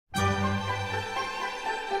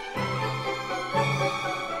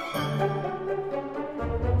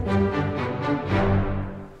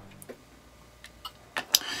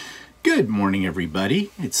Good morning,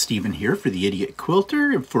 everybody. It's Stephen here for the Idiot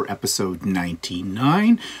Quilter for episode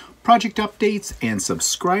 99, project updates and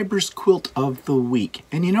subscribers quilt of the week.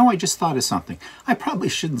 And you know, I just thought of something. I probably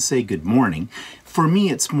shouldn't say good morning. For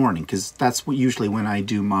me, it's morning because that's usually when I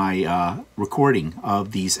do my recording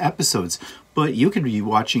of these episodes. But you could be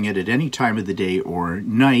watching it at any time of the day or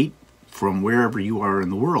night from wherever you are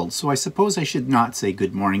in the world. So I suppose I should not say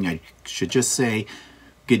good morning. I should just say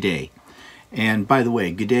good day. And by the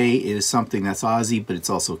way, good day is something that's Aussie, but it's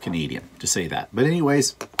also Canadian to say that. But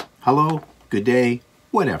anyways, hello, good day,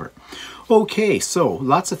 whatever. Okay, so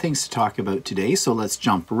lots of things to talk about today. So let's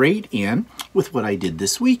jump right in with what I did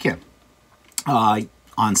this weekend.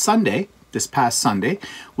 On Sunday, this past Sunday,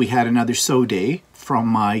 we had another sew day from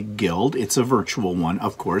my guild. It's a virtual one,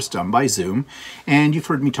 of course, done by Zoom. And you've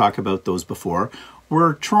heard me talk about those before.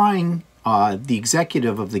 We're trying... the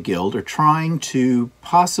executive of the guild are trying to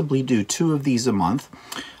possibly do 2 of these a month.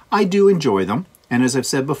 I do enjoy them, and as I've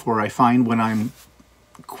said before, I find when I'm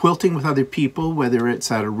quilting with other people, whether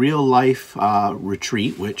it's at a real life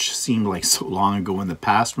retreat, which seemed like so long ago in the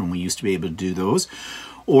past when we used to be able to do those,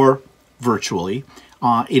 or virtually,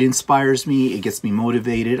 it inspires me, it gets me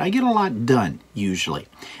motivated. I get a lot done, usually.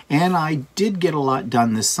 And I did get a lot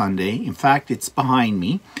done this Sunday. In fact, it's behind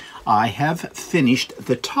me. I have finished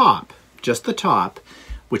the top, just the top,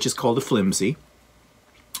 which is called a flimsy,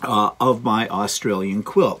 of my Australian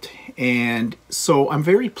quilt. And so I'm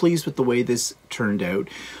very pleased with the way this turned out.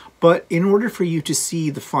 But in order for you to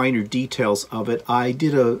see the finer details of it, I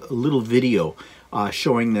did a little video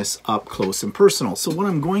showing this up close and personal. So what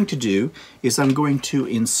I'm going to do is I'm going to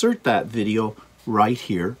insert that video right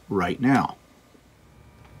here, right now.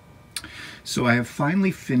 So I have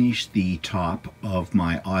finally finished the top of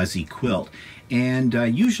my Aussie quilt, and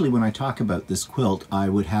usually when I talk about this quilt I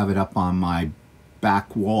would have it up on my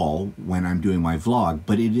back wall when I'm doing my vlog,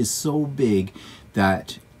 but it is so big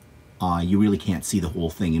that you really can't see the whole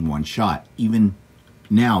thing in one shot. Even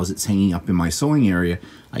now as it's hanging up in my sewing area,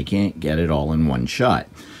 I can't get it all in one shot.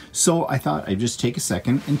 So I thought I'd just take a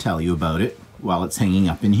second and tell you about it while it's hanging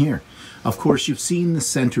up in here. Of course, you've seen the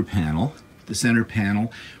center panel. The center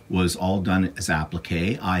panel was all done as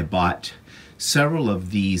applique. I bought several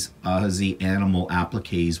of these Aussie animal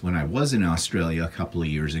appliques when I was in Australia a couple of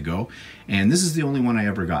years ago, and this is the only one I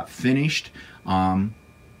ever got finished.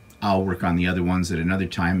 I'll work on the other ones at another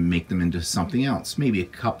time and make them into something else. Maybe a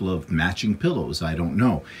couple of matching pillows, I don't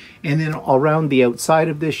know. And then around the outside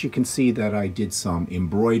of this, you can see that I did some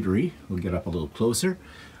embroidery. We'll get up a little closer.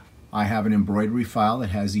 I have an embroidery file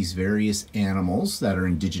that has these various animals that are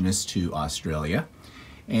indigenous to Australia.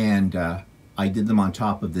 And I did them on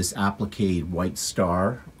top of this applique white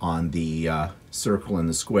star on the circle and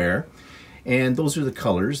the square. And those are the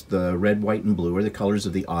colors. The red, white, and blue are the colors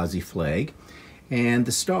of the Aussie flag. And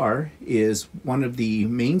the star is one of the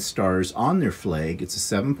main stars on their flag. It's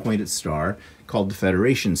a 7-pointed star called the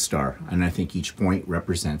Federation Star. And I think each point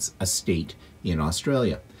represents a state in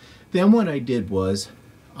Australia. Then what I did was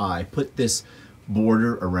I put this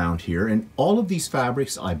border around here, and all of these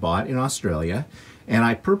fabrics I bought in Australia, and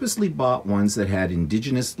I purposely bought ones that had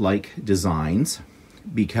indigenous-like designs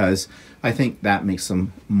because I think that makes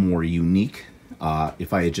them more unique.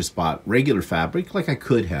 If I had just bought regular fabric, like I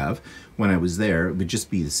could have when I was there, it would just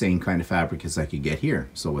be the same kind of fabric as I could get here.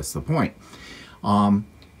 So what's the point? And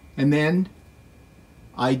then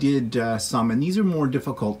I did some, and these are more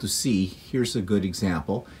difficult to see. Here's a good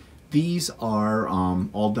example. These are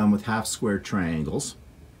all done with half square triangles,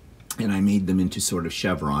 and I made them into sort of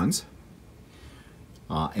chevrons.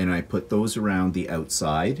 And I put those around the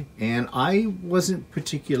outside, and I wasn't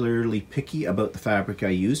particularly picky about the fabric I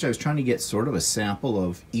used. I was trying to get sort of a sample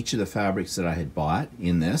of each of the fabrics that I had bought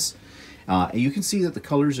in this. And you can see that the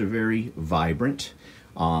colors are very vibrant,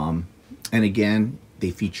 and again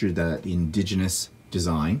they feature the indigenous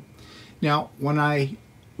design. Now when I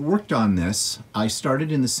worked on this, I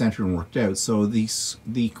started in the center and worked out. So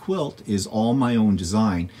the quilt is all my own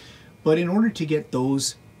design, but in order to get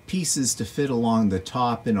those pieces to fit along the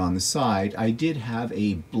top and on the side, I did have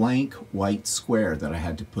a blank white square that I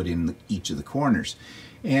had to put in each of the corners,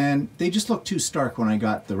 and they just looked too stark when I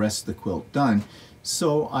got the rest of the quilt done.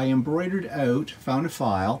 So I embroidered out, found a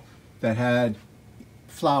file that had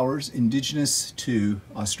flowers indigenous to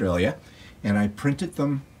Australia, and I printed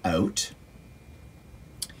them out,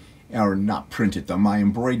 or not printed them, I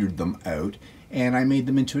embroidered them out, and I made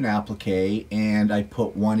them into an applique, and I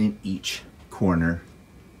put one in each corner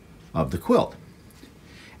of the quilt.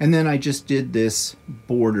 And then I just did this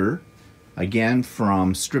border again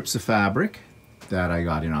from strips of fabric that I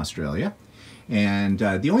got in Australia, And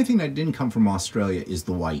the only thing that didn't come from Australia is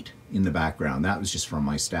the white in the background. That was just from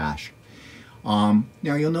my stash. Now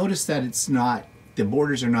you'll notice that the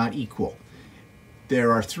borders are not equal.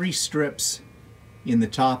 There are 3 strips in the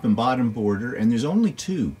top and bottom border, and there's only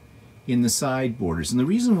 2 in the side borders. And the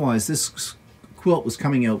reason was this quilt was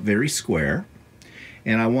coming out very square,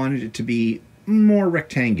 and I wanted it to be more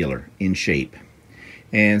rectangular in shape.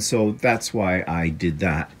 And so that's why I did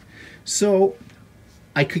that. So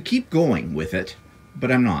I could keep going with it,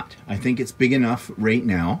 but I'm not. I think it's big enough right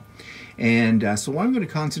now. And so what I'm going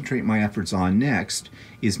to concentrate my efforts on next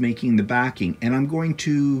is making the backing. And I'm going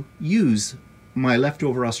to use my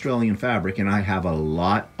leftover Australian fabric, and I have a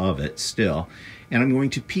lot of it still. And I'm going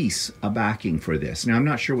to piece a backing for this. Now I'm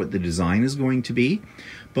not sure what the design is going to be,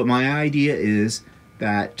 but my idea is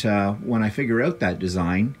that when I figure out that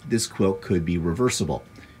design, this quilt could be reversible,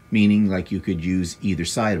 meaning like you could use either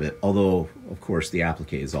side of it, although of course the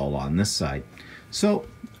applique is all on this side. So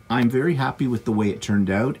I'm very happy with the way it turned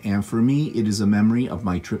out, and for me it is a memory of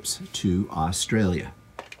my trips to Australia.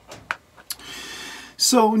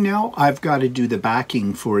 So now I've got to do the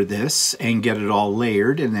backing for this and get it all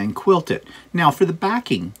layered and then quilt it. Now for the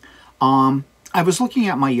backing, I was looking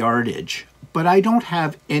at my yardage, but I don't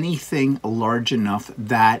have anything large enough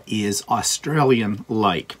that is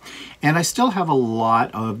Australian-like. And I still have a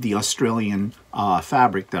lot of the Australian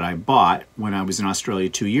fabric that I bought when I was in Australia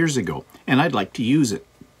 2 years ago, and I'd like to use it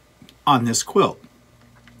on this quilt.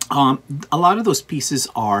 A lot of those pieces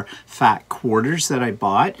are fat quarters that I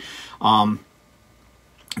bought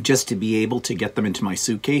just to be able to get them into my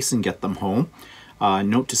suitcase and get them home.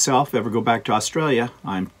 Note to self, if I ever go back to Australia,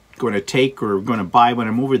 I'm going to take or going to buy when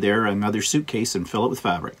I'm over there another suitcase and fill it with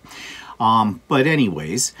fabric. But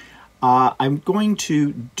anyways, I'm going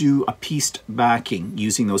to do a pieced backing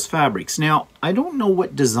using those fabrics. Now, I don't know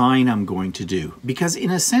what design I'm going to do, because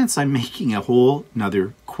in a sense I'm making a whole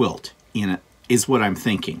nother quilt in it, is what I'm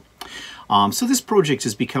thinking. So this project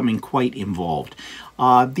is becoming quite involved.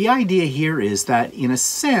 The idea here is that in a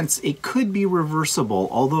sense it could be reversible,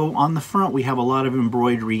 although on the front we have a lot of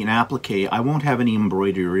embroidery and applique. I won't have any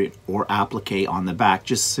embroidery or applique on the back,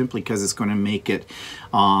 just simply because it's going to make it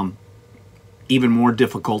even more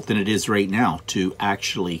difficult than it is right now to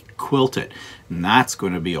actually quilt it. And that's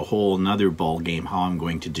going to be a whole nother ball game how I'm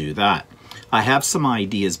going to do that. I have some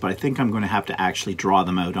ideas, but I think I'm going to have to actually draw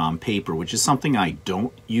them out on paper, which is something I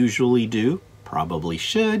don't usually do. Probably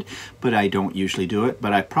should, but I don't usually do it,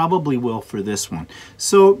 but I probably will for this one.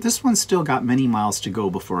 So this one's still got many miles to go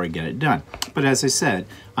before I get it done. But as I said,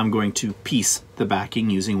 I'm going to piece the backing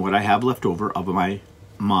using what I have left over of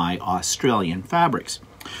my Australian fabrics.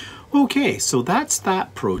 Okay, so that's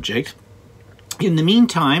that project. In the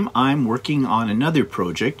meantime, I'm working on another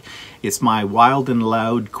project. It's my Wild and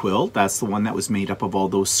Loud quilt. That's the one that was made up of all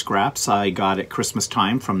those scraps I got at Christmas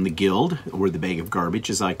time from the Guild, or the bag of garbage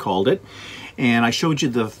as I called it. And I showed you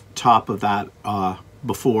the top of that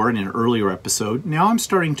before in an earlier episode. Now I'm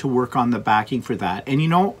starting to work on the backing for that. And you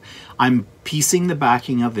know, I'm piecing the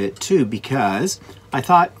backing of it too, because I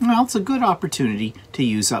thought, well, it's a good opportunity to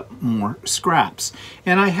use up more scraps.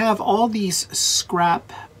 And I have all these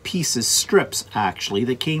scrap pieces, strips actually,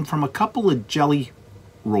 that came from a couple of jelly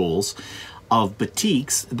rolls of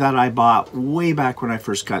batiks that I bought way back when I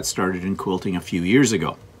first got started in quilting a few years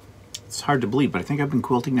ago. It's hard to believe, but I think I've been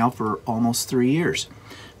quilting now for almost 3 years.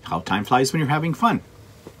 How time flies when you're having fun.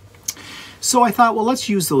 So I thought, well, let's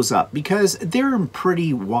use those up because they're in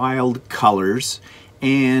pretty wild colors,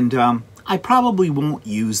 and I probably won't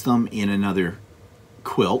use them in another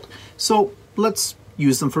quilt. So let's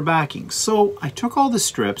use them for backing. So I took all the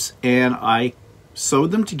strips and I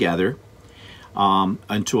sewed them together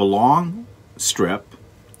into a long strip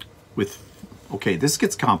with, okay, this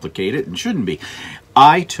gets complicated and shouldn't be.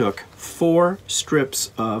 I took 4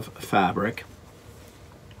 strips of fabric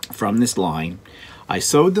from this line. I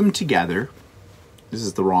sewed them together. This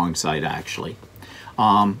is the wrong side actually.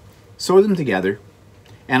 Sewed them together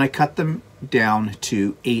and I cut them down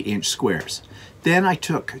to 8-inch squares. Then I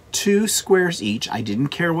took 2 squares each. I didn't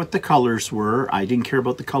care what the colors were. I didn't care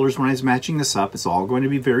about the colors when I was matching this up. It's all going to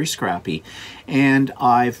be very scrappy. And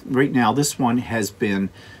right now this one has been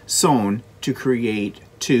sewn to create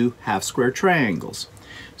 2 half-square triangles.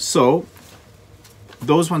 So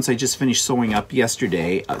those ones I just finished sewing up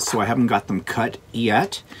yesterday, so I haven't got them cut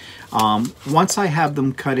yet. Once I have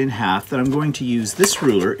them cut in half, then I'm going to use this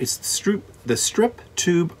ruler. It's the Strip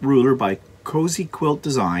Tube Ruler by Cozy Quilt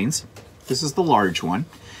Designs. This is the large one,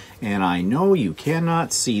 and I know you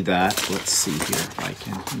cannot see that. Let's see here if I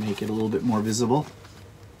can make it a little bit more visible.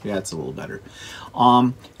 Yeah, it's a little better.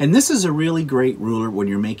 And this is a really great ruler when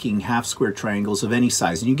you're making half-square triangles of any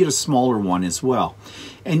size, and you get a smaller one as well.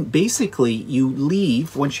 And basically, you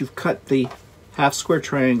leave, once you've cut the half-square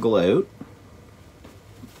triangle out,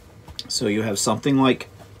 So you have something like,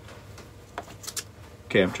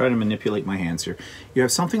 okay, I'm trying to manipulate my hands here. You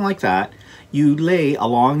have something like that. You lay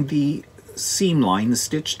along the seam line, the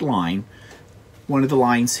stitched line, one of the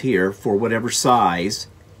lines here for whatever size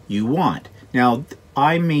you want. Now,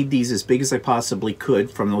 I made these as big as I possibly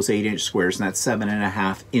could from those 8-inch squares, and that's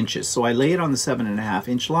 7.5 inches. So I lay it on the 7.5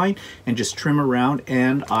 inch line and just trim around,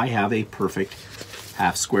 and I have a perfect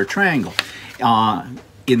half square triangle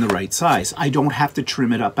in the right size. I don't have to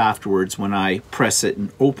trim it up afterwards when I press it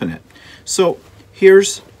and open it. So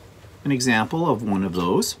here's an example of one of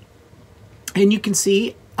those. And you can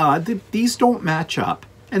see these don't match up,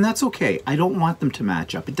 and that's okay. I don't want them to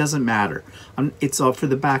match up. It doesn't matter. It's for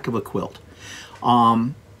the back of a quilt.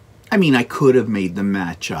 I mean, I could have made them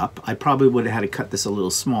match up. I probably would have had to cut this a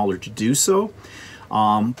little smaller to do so,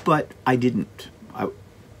 but I didn't. I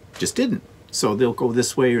just didn't. So they'll go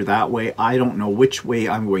this way or that way. I don't know which way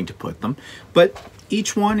I'm going to put them, but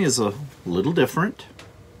each one is a little different,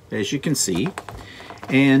 as you can see.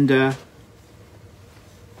 And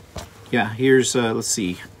yeah, here's let's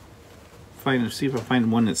see if I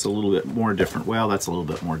find one that's a little bit more different. Well, that's a little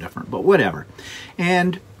bit more different, but whatever.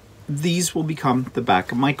 And these will become the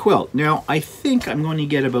back of my quilt. Now, I think I'm going to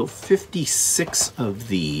get about 56 of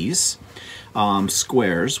these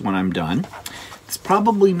squares when I'm done. It's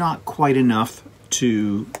probably not quite enough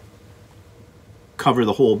to cover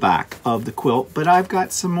the whole back of the quilt, but I've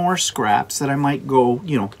got some more scraps that I might go,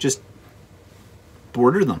 you know, just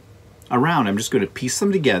border them around. I'm just going to piece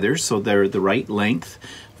them together so they're the right length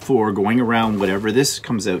for going around whatever this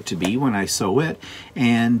comes out to be when I sew it.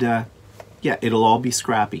 And yeah, it'll all be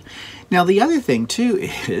scrappy. Now, the other thing too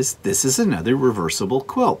is this is another reversible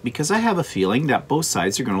quilt, because I have a feeling that both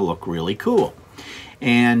sides are going to look really cool.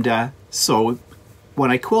 And so when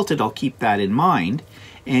I quilt it, I'll keep that in mind.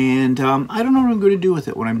 And I don't know what I'm going to do with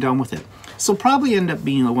it when I'm done with it. So probably end up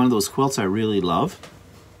being one of those quilts I really love.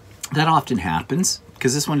 That often happens,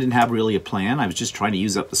 because this one didn't have really a plan. I was just trying to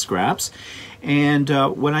use up the scraps. And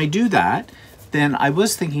when I do that, then I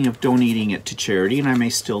was thinking of donating it to charity, and I may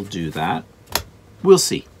still do that. We'll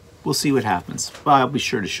see. We'll see what happens. But I'll be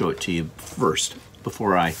sure to show it to you first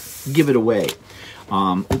before I give it away.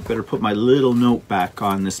 Better put my little note back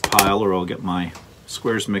on this pile, or I'll get my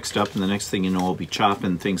squares mixed up, and the next thing you know, I'll be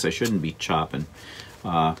chopping things I shouldn't be chopping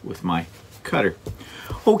with my cutter.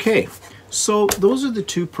 Okay, so those are the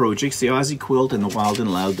two projects, the Aussie Quilt and the Wild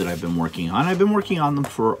and Loud, that I've been working on. I've been working on them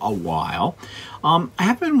for a while. I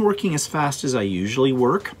haven't been working as fast as I usually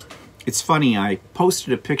work. It's funny, I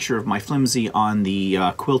posted a picture of my flimsy on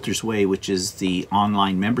the Quilter's Way, which is the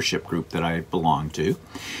online membership group that I belong to.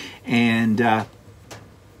 And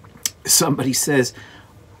somebody says,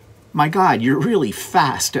 "My God, you're really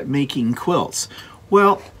fast at making quilts."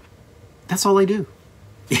 Well, that's all I do.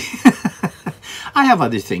 I have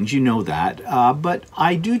other things, you know that, but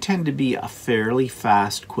I do tend to be a fairly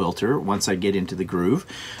fast quilter once I get into the groove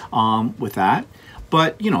with that.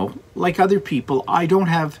 But, you know, like other people, I don't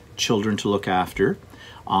have children to look after.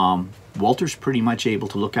 Walter's pretty much able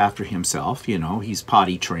to look after himself, you know, he's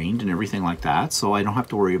potty trained and everything like that, so I don't have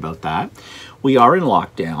to worry about that. We are in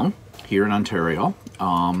lockdown here in Ontario,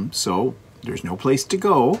 so there's no place to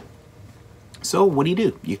go. So what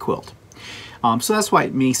do? You quilt. So that's why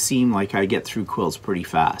it may seem like I get through quilts pretty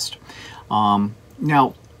fast.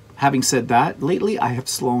 Now, having said that, lately I have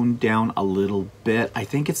slowed down a little bit. I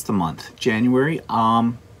think it's the month, January.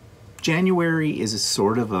 January is a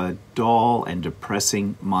sort of a dull and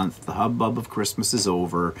depressing month. The hubbub of Christmas is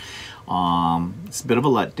over. It's a bit of a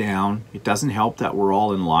letdown. It doesn't help that we're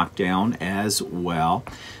all in lockdown as well.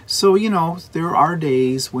 So, you know, there are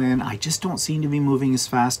days when I just don't seem to be moving as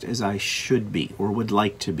fast as I should be or would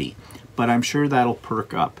like to be. But I'm sure that'll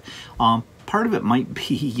perk up. Part of it might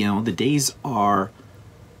be, you know, the days are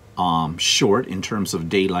short in terms of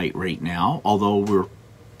daylight right now, although we're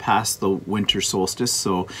past the winter solstice,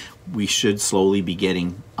 so we should slowly be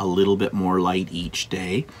getting a little bit more light each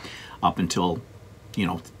day up until, you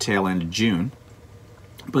know, the tail end of June.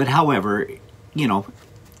 But however, you know,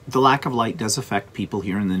 the lack of light does affect people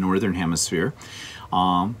here in the northern hemisphere.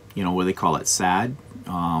 You know, what do they call it? SAD.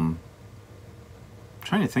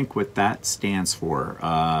 Trying to think what that stands for.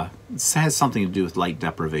 It has something to do with light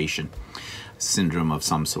deprivation syndrome of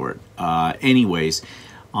some sort. Anyways,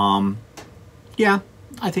 yeah,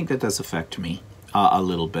 I think that does affect me a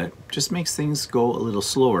little bit. Just makes things go a little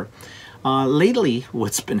slower. Lately,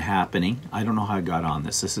 what's been happening, I don't know how I got on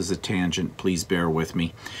this. This is a tangent, please bear with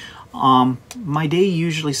me. My day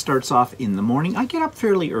usually starts off in the morning. I get up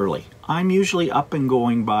fairly early. I'm usually up and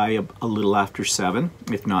going by a little after 7,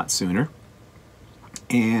 if not sooner.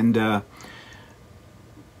 And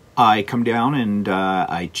I come down and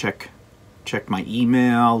I check check my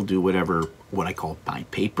email, do what I call my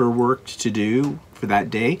paperwork to do for that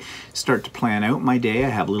day, start to plan out my day. I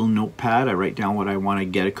have a little notepad. I write down what I want to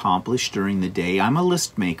get accomplished during the day. I'm a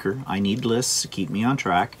list maker. I need lists to keep me on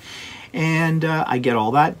track. And I get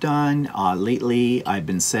all that done. Lately, I've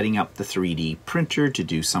been setting up the 3D printer to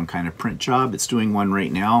do some kind of print job. It's doing one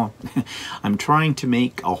right now. I'm trying to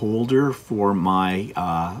make a holder for my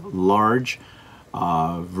large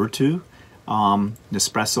Virtu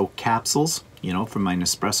Nespresso capsules, you know, from my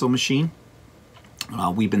Nespresso machine.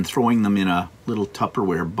 We've been throwing them in a little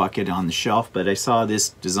Tupperware bucket on the shelf, but I saw this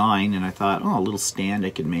design and I thought, oh, a little stand I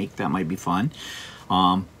could make, that might be fun.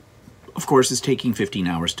 Of course, it's taking 15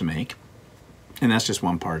 hours to make, and that's just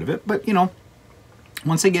one part of it. But, you know,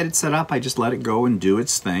 once I get it set up, I just let it go and do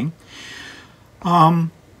its thing.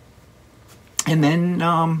 And then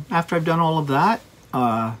after I've done all of that,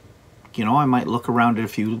 you know, I might look around at a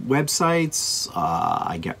few websites.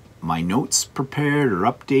 I get my notes prepared or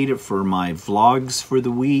updated for my vlogs for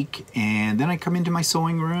the week, and then I come into my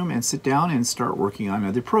sewing room and sit down and start working on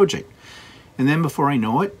another project. And then before I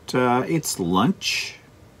know it, it's lunch.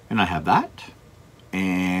 And I have that,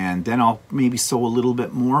 and then I'll maybe sew a little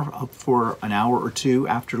bit more for an hour or two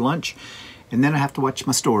after lunch, and then I have to watch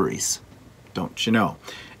my stories, don't you know?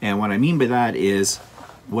 And what I mean by that is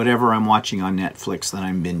whatever I'm watching on Netflix that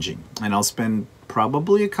I'm binging, and I'll spend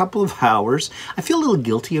probably a couple of hours. I feel a little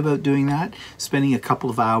guilty about doing that, spending a couple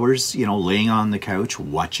of hours, you know, laying on the couch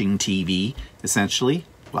watching TV, essentially.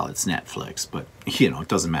 Well, it's Netflix, but, you know, it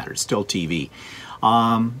doesn't matter, it's still TV.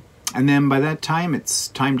 And then by that time, it's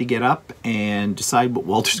time to get up and decide what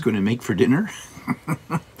Walter's going to make for dinner.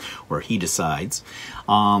 Or he decides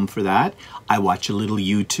for that. I watch a little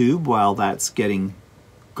YouTube while that's getting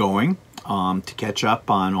going to catch up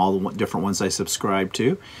on all the different ones I subscribe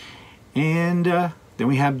to. And then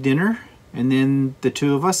we have dinner. And then the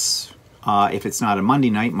two of us, if it's not a Monday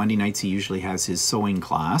nights he usually has his sewing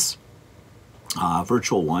class,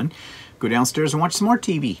 virtual one, go downstairs and watch some more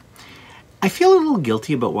TV. I feel a little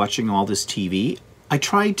guilty about watching all this TV. I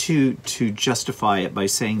try to justify it by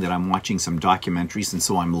saying that I'm watching some documentaries and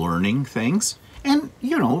so I'm learning things. And,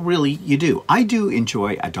 you know, really, you do. I do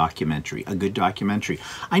enjoy a documentary, a good documentary.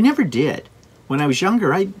 I never did. When I was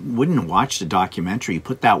younger, I wouldn't have watched a documentary.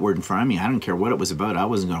 Put that word in front of me. I don't care what it was about. I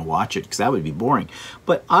wasn't going to watch it because that would be boring.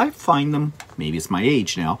 But I find them, maybe it's my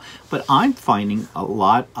age now, but I'm finding a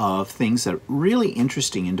lot of things that are really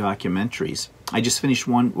interesting in documentaries. I just finished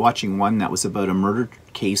watching one that was about a murder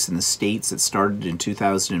case in the States that started in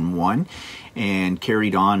 2001 and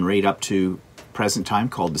carried on right up to present time,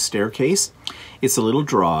 called The Staircase. It's a little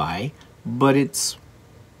dry, but it's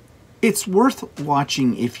worth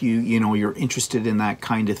watching if you're interested in that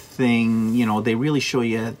kind of thing. You know, they really show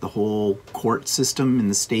you the whole court system in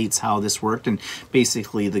the States, how this worked, and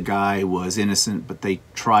basically the guy was innocent, but they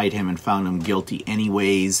tried him and found him guilty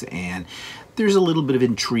anyways, and there's a little bit of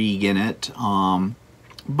intrigue in it,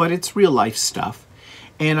 but it's real life stuff.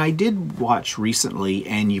 And I did watch recently,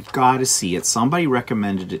 and you've got to see it. Somebody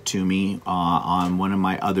recommended it to me on one of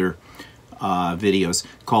my other videos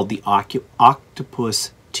called The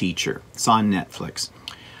Octopus Teacher. It's on Netflix.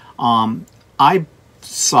 I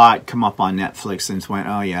saw it come up on Netflix and went,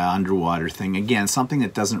 oh yeah, underwater thing. Again, something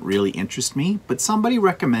that doesn't really interest me, but somebody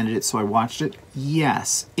recommended it, so I watched it.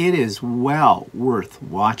 Yes, it is well worth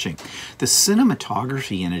watching. The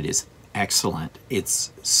cinematography in it is excellent.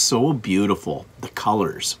 It's so beautiful. The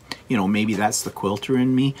colors. You know, maybe that's the quilter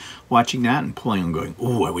in me watching that and pulling and going,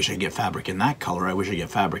 oh, I wish I get fabric in that color. I wish I get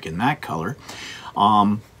fabric in that color.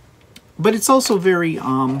 But it's also very,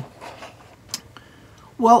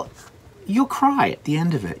 well, you'll cry at the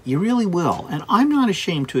end of it. You really will. And I'm not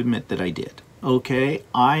ashamed to admit that I did. Okay?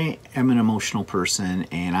 I am an emotional person,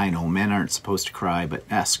 and I know men aren't supposed to cry, but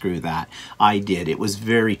screw that. I did. It was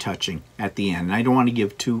very touching at the end. And I don't want to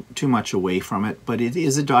give too much away from it, but it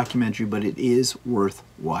is a documentary, but it is worth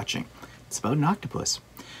watching. It's about an octopus.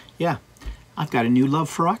 Yeah, I've got a new love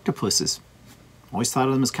for octopuses. Always thought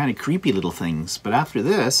of them as kind of creepy little things, but after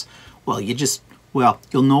this, well,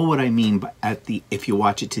 you'll know what I mean if you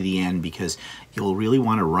watch it to the end, because you'll really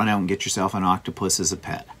want to run out and get yourself an octopus as a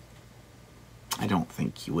pet. I don't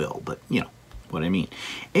think you will, but you know what I mean.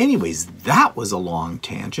 Anyways, that was a long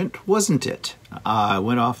tangent, wasn't it? I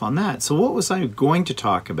went off on that. So what was I going to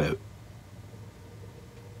talk about?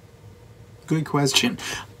 Good question.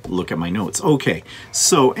 Look at my notes. Okay,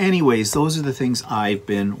 so anyways, those are the things I've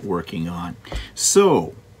been working on.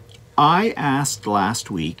 So I asked last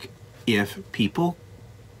week if people,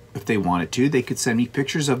 if they wanted to, they could send me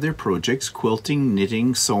pictures of their projects, quilting,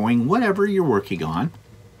 knitting, sewing, whatever you're working on.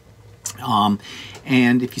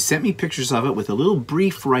 And if you sent me pictures of it with a little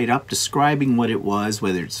brief write-up describing what it was,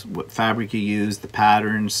 whether it's what fabric you used, the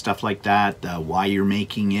pattern, stuff like that, why you're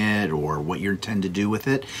making it, or what you intend to do with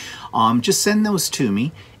it, just send those to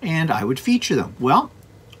me and I would feature them. Well,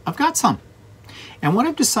 I've got some. And what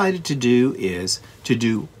I've decided to do is to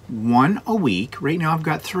do one a week. Right now I've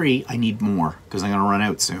got 3. I need more because I'm going to run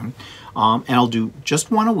out soon. And I'll do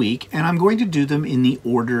just one a week, and I'm going to do them in the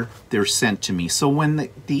order they're sent to me. So when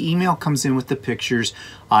the email comes in with the pictures,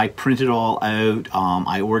 I print it all out,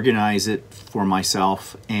 I organize it for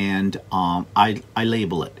myself, and I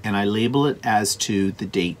label it. And I label it as to the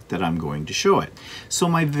date that I'm going to show it. So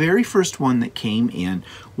my very first one that came in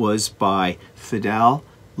was by Fidel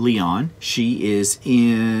Leon. She is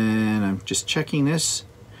in, I'm just checking this,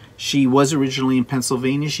 she was originally in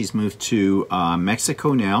Pennsylvania. She's moved to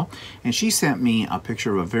Mexico now, and she sent me a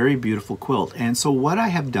picture of a very beautiful quilt. And so what I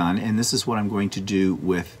have done, and this is what I'm going to do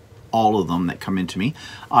with all of them that come into me,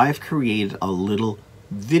 I've created a little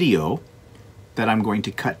video that I'm going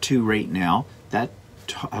to cut to right now that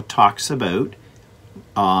talks about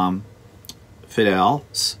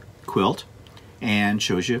Fidel's quilt and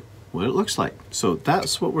shows you what it looks like. So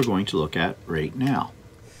that's what we're going to look at right now.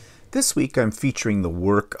 This week I'm featuring the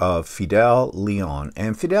work of Fidel Leon,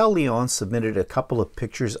 and Fidel Leon submitted a couple of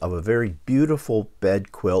pictures of a very beautiful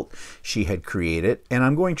bed quilt she had created, and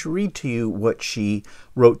I'm going to read to you what she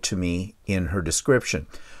wrote to me in her description.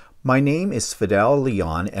 My name is Fidel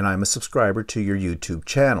Leon and I'm a subscriber to your YouTube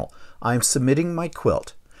channel. I'm submitting my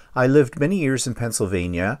quilt. I lived many years in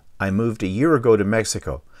Pennsylvania. I moved a year ago to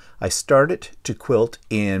Mexico. I started to quilt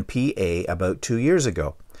in PA about 2 years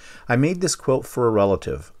ago. I made this quilt for a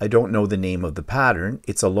relative. I don't know the name of the pattern.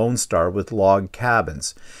 It's a Lone Star with log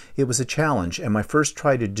cabins. It was a challenge and my first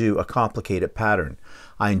try to do a complicated pattern.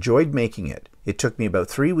 I enjoyed making it. It took me about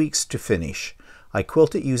 3 weeks to finish. I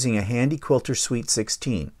quilted using a handy Quilter Sweet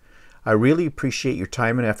 16. I really appreciate your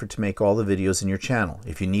time and effort to make all the videos in your channel.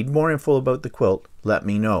 If you need more info about the quilt, let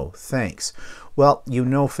me know. Thanks. Well, you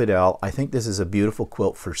know, Fidel, I think this is a beautiful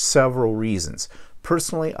quilt for several reasons.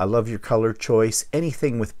 Personally, I love your color choice.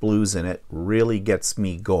 Anything with blues in it really gets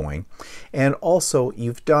me going. And also,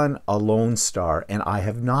 you've done a Lone Star, and I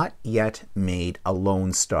have not yet made a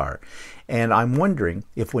Lone Star. And I'm wondering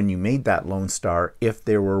if when you made that Lone Star, if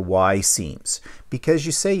there were Y seams. Because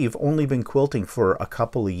you say you've only been quilting for a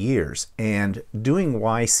couple of years, and doing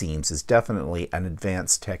Y seams is definitely an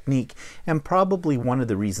advanced technique, and probably one of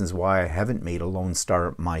the reasons why I haven't made a Lone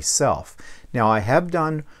Star myself. Now, I have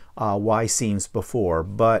done Y seams before,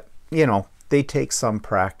 but you know, they take some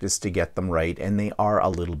practice to get them right, and they are a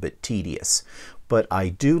little bit tedious. But I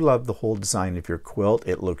do love the whole design of your quilt.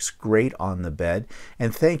 It looks great on the bed,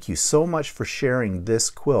 and thank you so much for sharing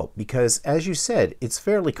this quilt, because as you said, it's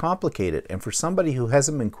fairly complicated, and for somebody who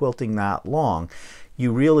hasn't been quilting that long,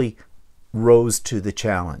 you really rose to the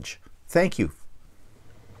challenge. Thank you.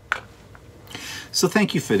 So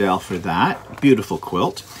thank you, Fidel, for that beautiful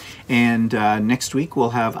quilt. And next week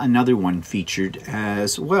we'll have another one featured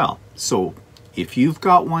as well. So if you've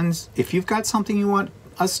got something you want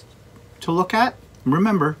us to look at,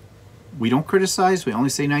 remember, we don't criticize, we only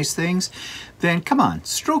say nice things, then come on,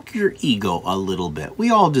 stroke your ego a little bit. We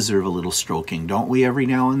all deserve a little stroking, don't we, every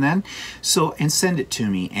now and then? So, and send it to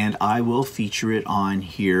me, and I will feature it on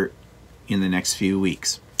here in the next few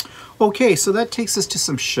weeks. Okay, so that takes us to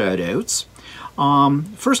some shout outs.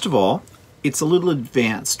 First of all, it's a little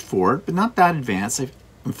advanced for it, but not that advanced.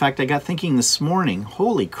 In fact, I got thinking this morning,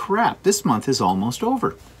 holy crap, this month is almost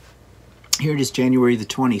over. Here it is, January the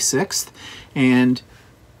 26th, and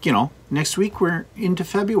you know, next week we're into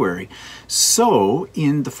February. So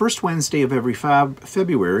in the first Wednesday of every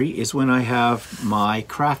February is when I have my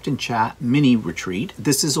Craft and Chat mini retreat.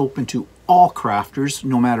 This is open to all crafters,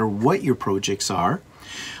 no matter what your projects are.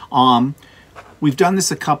 We've done this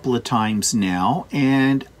a couple of times now,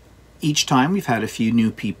 and each time we've had a few new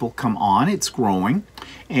people come on. It's growing,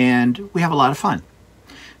 and we have a lot of fun.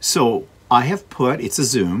 So I have put, it's a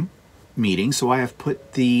Zoom meeting, so I have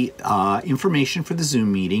put the information for the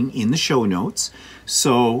Zoom meeting in the show notes.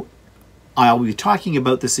 So I'll be talking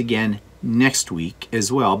about this again next week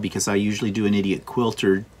as well, because I usually do an Idiot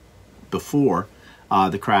Quilter before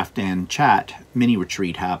the Craft and Chat mini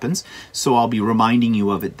retreat happens. So I'll be reminding you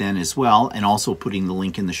of it then as well, and also putting the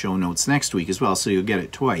link in the show notes next week as well, so you'll get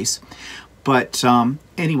it twice. But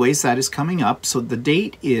anyways, that is coming up. So the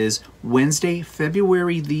date is Wednesday,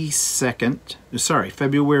 February the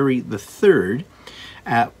 3rd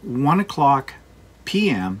at 1:00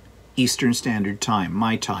 p.m. Eastern Standard Time,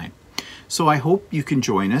 my time. So I hope you can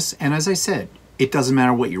join us. And as I said, It doesn't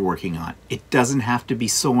matter what you're working on. It doesn't have to be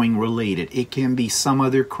sewing related. It can be some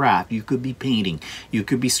other craft. You could be painting. You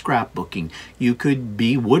could be scrapbooking. You could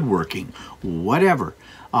be woodworking. Whatever.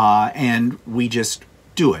 And we just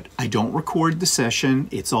do it. I don't record the session.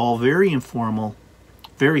 It's all very informal,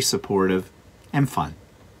 very supportive, and fun.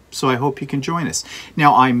 So I hope you can join us.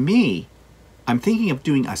 Now I'm thinking of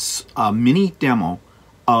doing a mini demo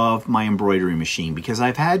of my embroidery machine, because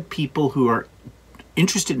I've had people who are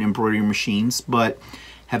interested in embroidery machines but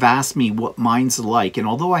have asked me what mine's like, and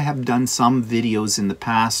although I have done some videos in the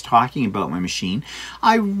past talking about my machine,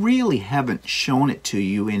 I really haven't shown it to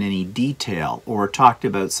you in any detail or talked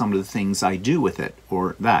about some of the things I do with it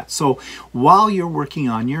or that. So while you're working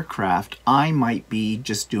on your craft, I might be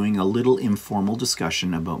just doing a little informal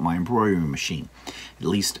discussion about my embroidery machine. At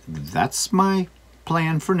least that's my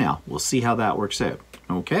plan for now. We'll see how that works out.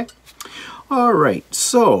 Okay? All right,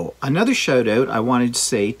 so another shout out I wanted to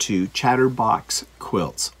say to Chatterbox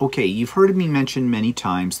Quilts. Okay, you've heard me mention many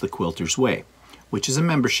times the Quilter's Way, which is a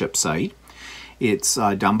membership site. It's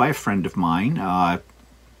done by a friend of mine,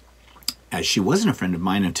 as she wasn't a friend of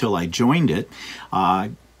mine until I joined it.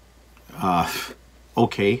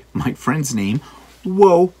 Okay, my friend's name,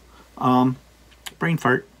 whoa, brain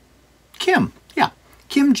fart, Kim, yeah,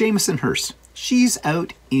 Kim Jameson Hurst. She's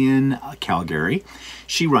out in Calgary.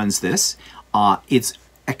 She runs this. It's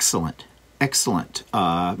excellent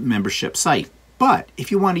membership site. But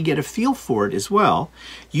if you want to get a feel for it as well,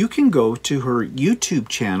 you can go to her YouTube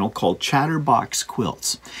channel called Chatterbox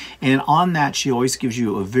Quilts. And on that, she always gives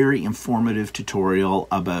you a very informative tutorial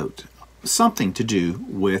about something to do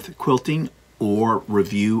with quilting or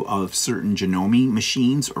review of certain Janome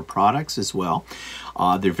machines or products as well.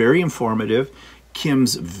 They're very informative.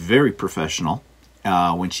 Kim's very professional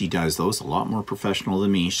when she does those, a lot more professional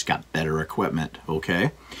than me. She's got better equipment,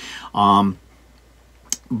 okay?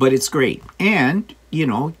 But it's great. And, you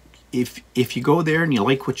know, if you go there and you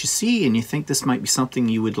like what you see and you think this might be something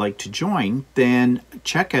you would like to join, then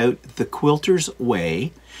check out the Quilter's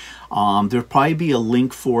Way. There'll probably be a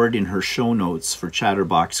link for it in her show notes for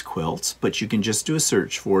Chatterbox Quilts, but you can just do a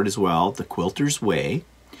search for it as well, the Quilter's Way.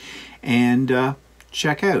 And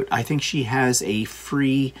check out. I think she has a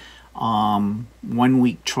free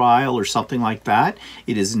 1-week trial or something like that.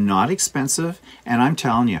 It is not expensive, and I'm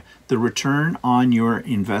telling you, the return on your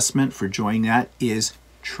investment for joining that is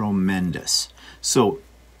tremendous. So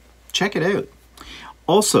check it out.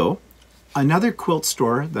 Also, another quilt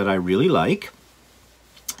store that I really like,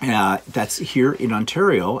 that's here in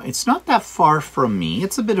Ontario. It's not that far from me.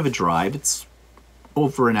 It's a bit of a drive. It's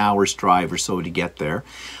over an hour's drive or so to get there.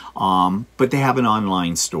 But they have an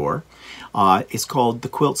online store. It's called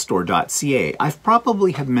thequiltstore.ca. I've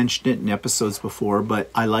probably have mentioned it in episodes before, but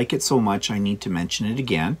I like it so much I need to mention it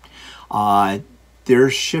again. Their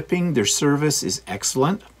shipping, their service is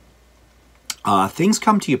excellent. Things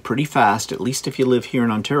come to you pretty fast, at least if you live here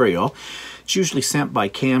in Ontario. It's usually sent by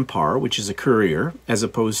Canpar, which is a courier, as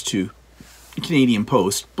opposed to Canadian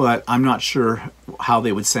Post, but I'm not sure how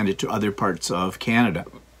they would send it to other parts of Canada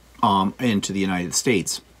and to the United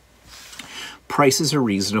States. Prices are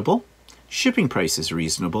reasonable, shipping prices are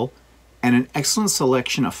reasonable, and an excellent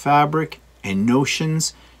selection of fabric and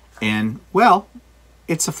notions, and, well,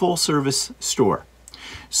 it's a full-service store.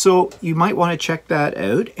 So you might want to check that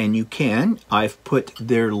out, and you can. I've put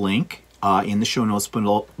their link in the show notes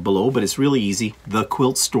below, but it's really easy. The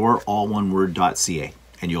Quilt Store, all one word, .ca,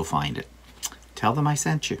 and you'll find it. Tell them I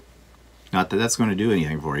sent you. Not that that's going to do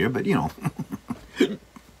anything for you, but you know,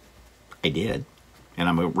 I did, and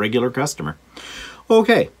I'm a regular customer.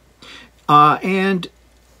 Okay, and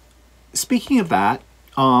speaking of that,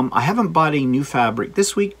 I haven't bought any new fabric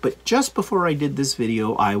this week, but just before I did this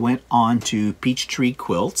video, I went on to Peachtree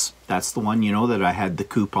Quilts. That's the one, you know, that I had the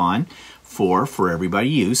coupon for everybody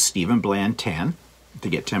use, Stephen Bland 10, to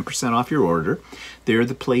get 10% off your order. They're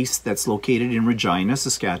the place that's located in Regina,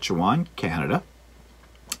 Saskatchewan, Canada.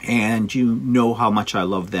 And you know how much I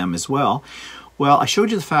love them as well. Well, I showed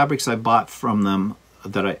you the fabrics I bought from them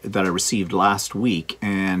that I received last week,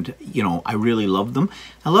 and you know, I really loved them.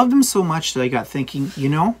 I loved them so much that I got thinking, you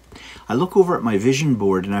know, I look over at my vision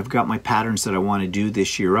board and I've got my patterns that I want to do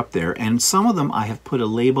this year up there, and some of them I have put a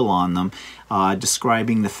label on them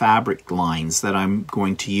describing the fabric lines that I'm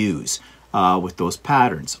going to use with those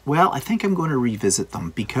patterns. Well, I think I'm going to revisit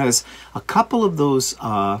them, because a couple of those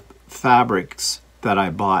fabrics that I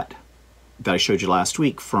bought, that I showed you last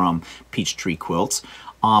week from Peachtree Quilts,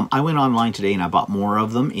 I went online today and I bought more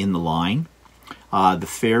of them in the line. The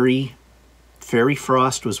Fairy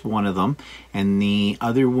Frost was one of them, and the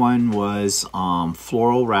other one was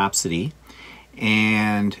Floral Rhapsody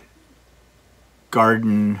and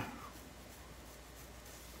Garden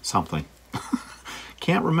something.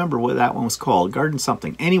 Can't remember what that one was called. Garden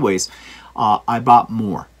something. Anyways, I bought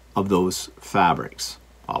more of those fabrics.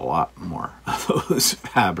 A lot more of those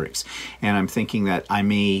fabrics. And I'm thinking that I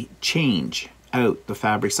may change out the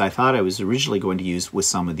fabrics I thought I was originally going to use with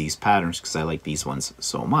some of these patterns because I like these ones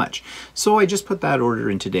so much. So I just put that order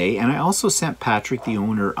in today, and I also sent Patrick, the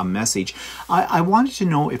owner, a message. I wanted to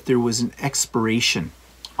know if there was an expiration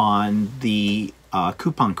on the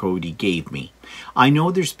coupon code he gave me. I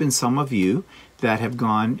know there's been some of you that have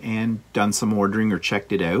gone and done some ordering or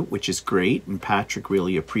checked it out, which is great, and Patrick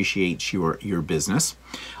really appreciates your business.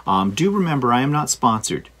 Do remember, I am not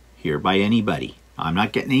sponsored here by anybody. I'm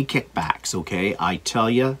not getting any kickbacks, okay? I tell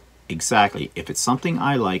you exactly, if it's something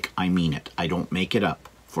I like, I mean it. I don't make it up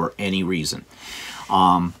for any reason.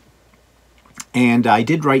 And I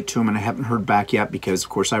did write to him, and I haven't heard back yet because, of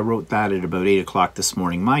course, I wrote that at about 8 o'clock this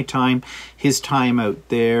morning, my time. His time out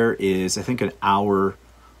there is, I think, an hour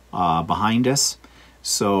behind us.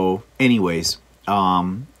 So, anyways,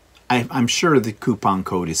 I'm sure the coupon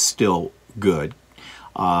code is still good.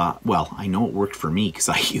 Well, I know it worked for me because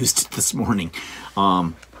I used it this morning.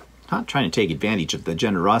 Not trying to take advantage of the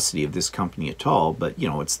generosity of this company at all, but, you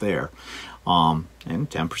know, it's there. And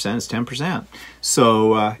 10% is 10%.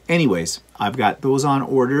 So, anyways, I've got those on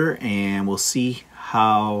order, and we'll see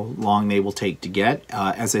how long they will take to get.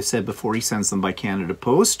 As I said before, he sends them by Canada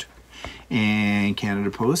Post. And Canada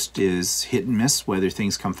Post is hit and miss, whether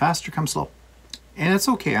things come fast or come slow. And it's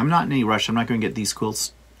okay. I'm not in any rush. I'm not going to get these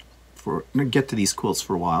quilts get to these quilts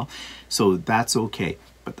for a while, so that's okay.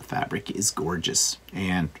 But the fabric is gorgeous,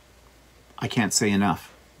 and I can't say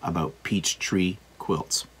enough about Peachtree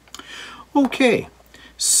Quilts. Okay,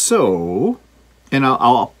 so, and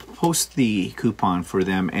I'll post the coupon for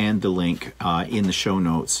them and the link in the show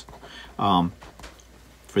notes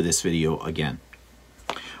for this video again.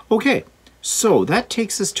 Okay, so that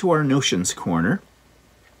takes us to our notions corner,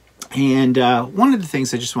 and one of the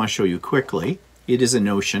things I just want to show you quickly. It is a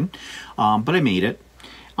notion, but I made it.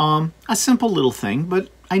 A simple little thing, but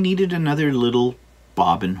I needed another little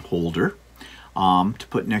bobbin holder to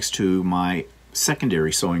put next to my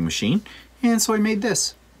secondary sewing machine, and so I made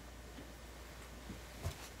this.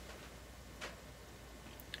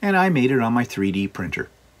 And I made it on my 3D printer.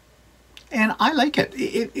 And I like it.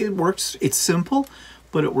 It works. It's simple,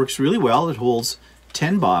 but it works really well. It holds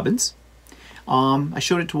 10 bobbins. I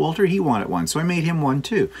showed it to Walter. He wanted one, so I made him one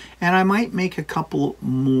too. And I might make a couple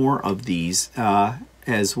more of these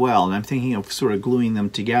as well. And I'm thinking of sort of gluing them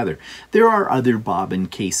together. There are other bobbin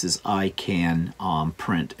cases I can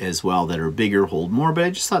print as well that are bigger, hold more, but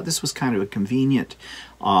I just thought this was kind of a convenient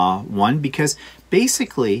one because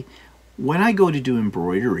basically when I go to do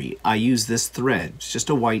embroidery, I use this thread. It's just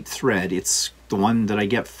a white thread. It's the one that I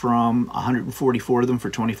get from 144 of them for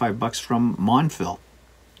 25 bucks from Monfil.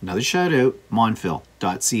 Another shout out,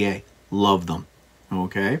 monfil.ca. Love them,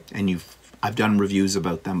 okay? And I've done reviews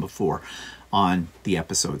about them before on the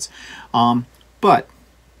episodes. You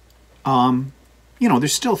know,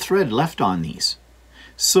 there's still thread left on these.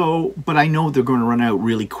 So, but I know they're going to run out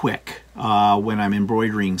really quick when I'm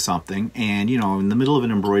embroidering something. And, you know, in the middle of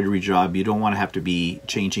an embroidery job, you don't want to have to be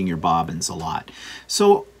changing your bobbins a lot.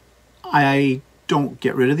 So I don't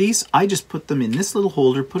get rid of these. I just put them in this little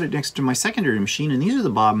holder, put it next to my secondary machine, and these are the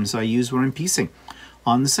bobbins I use when I'm piecing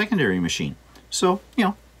on the secondary machine. So, you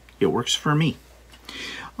know, it works for me.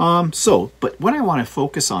 But what I want to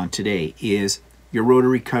focus on today is your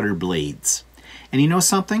rotary cutter blades. And you know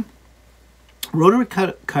something? Rotary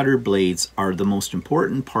cutter blades are the most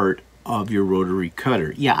important part of your rotary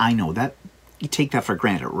cutter. Yeah, I know that. You take that for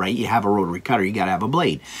granted, right? You have a rotary cutter, you got to have a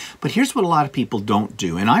blade. But here's what a lot of people don't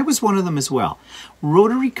do, and I was one of them as well.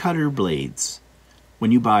 Rotary cutter blades,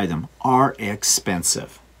 when you buy them, are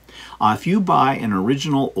expensive. If you buy an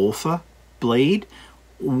original Olfa blade,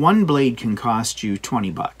 one blade can cost you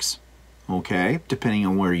 20 bucks, okay? Depending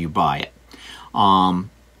on where you buy it.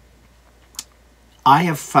 I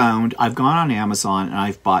have found, I've gone on Amazon and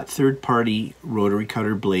I've bought third-party rotary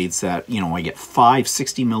cutter blades that, you know, I get 5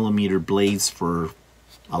 60-millimeter blades for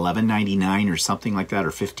 $11.99 or something like that,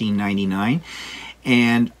 or $15.99.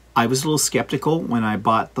 And I was a little skeptical when I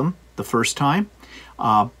bought them the first time,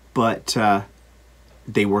 but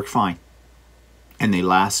they work fine. And they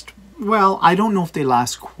last, well, I don't know if they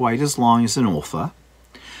last quite as long as an Olfa,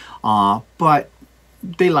 but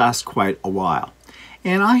they last quite a while.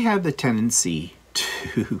 And I have the tendency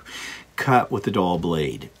to cut with a dull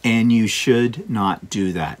blade, and you should not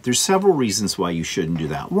do that. There's several reasons why you shouldn't do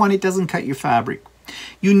that. One, it doesn't cut your fabric.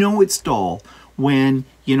 You know it's dull when,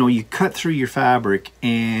 you know, you cut through your fabric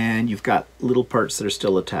and you've got little parts that are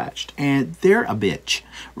still attached, and they're a bitch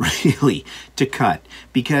really to cut,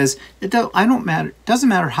 because doesn't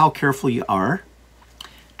matter how careful you are,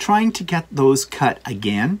 trying to get those cut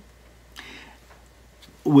again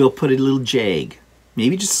will put a little jag,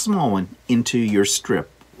 maybe just a small one, into your strip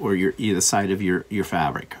or either side of your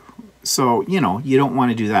fabric. So, you know, you don't want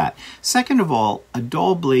to do that. Second of all, a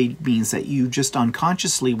dull blade means that you just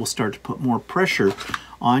unconsciously will start to put more pressure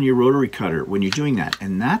on your rotary cutter when you're doing that.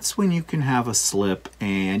 And that's when you can have a slip,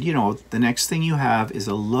 and, you know, the next thing you have is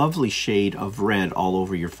a lovely shade of red all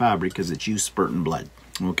over your fabric because it's you spurting blood.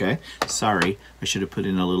 Okay? Sorry, I should have put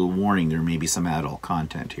in a little warning. There may be some adult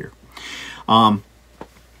content here.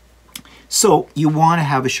 So you want to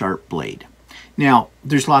have a sharp blade. Now,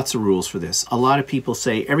 there's lots of rules for this. A lot of people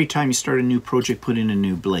say every time you start a new project, put in a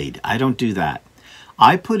new blade. I don't do that.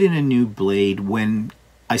 I put in a new blade when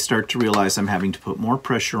I start to realize I'm having to put more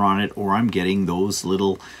pressure on it, or I'm getting those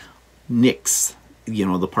little nicks, you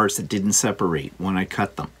know, the parts that didn't separate when I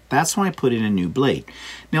cut them. That's when I put in a new blade.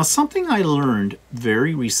 Now, something I learned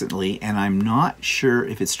very recently, and I'm not sure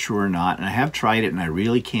if it's true or not, and I have tried it and I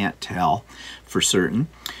really can't tell for certain,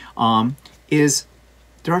 is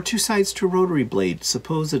there are two sides to a rotary blade,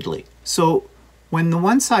 supposedly. So when the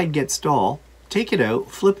one side gets dull, take it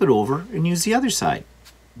out, flip it over, and use the other side.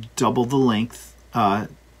 Double the length,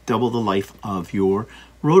 double the life of your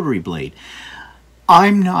rotary blade.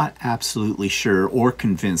 I'm not absolutely sure or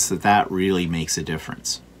convinced that that really makes a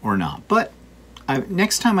difference or not. But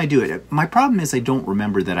next time I do it, my problem is I don't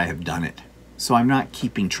remember that I have done it. So I'm not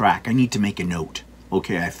keeping track. I need to make a note.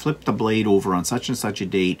 Okay, I flipped the blade over on such and such a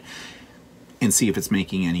date, and see if it's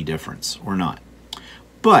making any difference or not.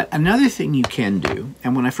 But another thing you can do,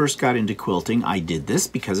 and when I first got into quilting, I did this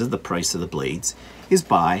because of the price of the blades, is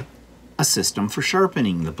buy a system for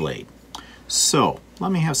sharpening the blade. So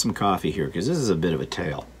let me have some coffee here because this is a bit of a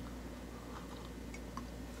tale.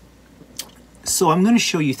 So I'm going to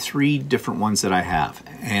show you 3 different ones that I have,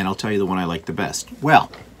 and I'll tell you the one I like the best.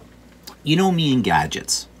 Well, you know me and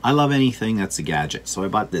gadgets. I love anything that's a gadget, so I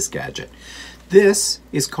bought this gadget. This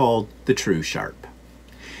is called the True Sharp.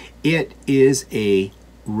 It is a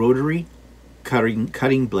rotary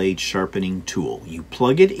cutting blade sharpening tool. You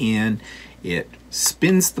plug it in, it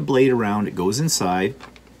spins the blade around, it goes inside.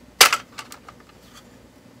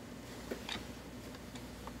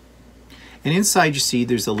 And inside you see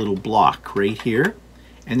there's a little block right here,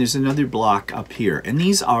 and there's another block up here. And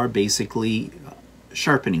these are basically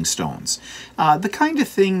sharpening stones, the kind of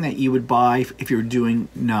thing that you would buy if you're doing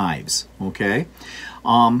knives. Okay,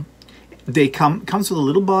 they comes with a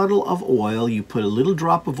little bottle of oil. You put a little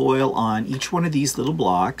drop of oil on each one of these little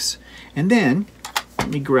blocks, and then let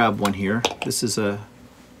me grab one here. This is a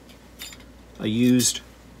used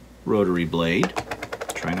rotary blade.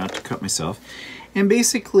 Try not to cut myself. And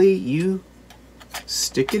basically you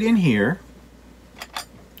stick it in here.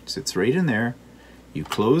 Sits right in there. You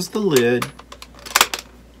close the lid.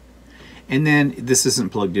 And then, this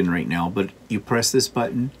isn't plugged in right now, but you press this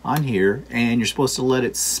button on here, and you're supposed to let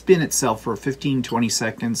it spin itself for 15, 20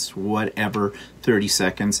 seconds, whatever, 30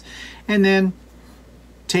 seconds. And then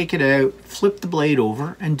take it out, flip the blade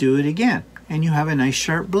over, and do it again. And you have a nice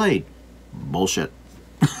sharp blade. Bullshit.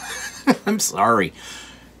 I'm sorry.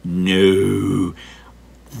 No.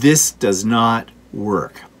 This does not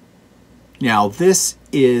work. Now,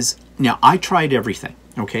 I tried everything,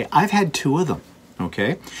 okay? I've had 2 of them.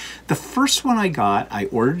 Okay, the first one I got, I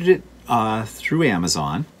ordered it through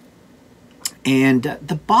Amazon, and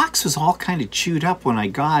the box was all kind of chewed up when I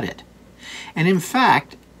got it. And in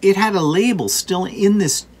fact, it had a label still in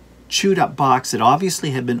this chewed up box that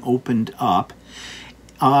obviously had been opened up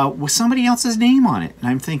with somebody else's name on it. And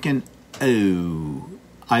I'm thinking, oh,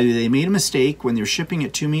 either they made a mistake when they were shipping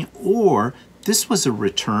it to me, or this was a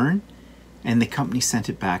return and the company sent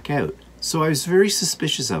it back out. So I was very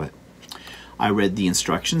suspicious of it. I read the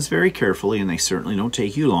instructions very carefully, and they certainly don't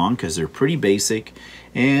take you long because they're pretty basic.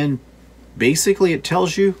 And basically it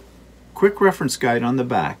tells you, quick reference guide on the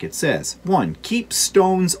back. It says, 1, keep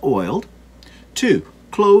stones oiled. 2,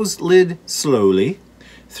 close lid slowly.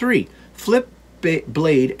 3, flip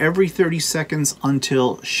blade every 30 seconds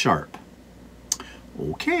until sharp.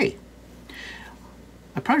 Okay.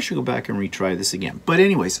 I probably should go back and retry this again. But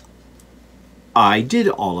anyways, I did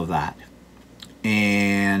all of that,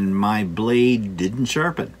 and my blade didn't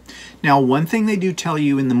sharpen. Now, one thing they do tell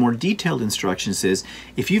you in the more detailed instructions is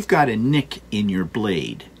if you've got a nick in your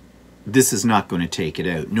blade, this is not going to take it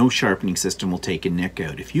out. No sharpening system will take a nick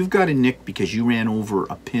out. If you've got a nick because you ran over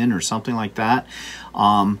a pin or something like that,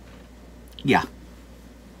 yeah,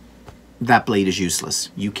 that blade is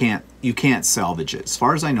useless. You can't salvage it. As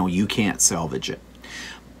far as I know, you can't salvage it.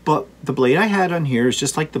 But the blade I had on here is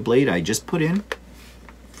just like the blade I just put in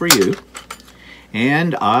for you.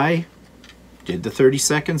 And I did the 30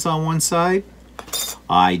 seconds on one side.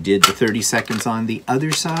 I did the 30 seconds on the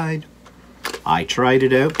other side. I tried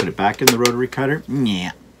it out, put it back in the rotary cutter.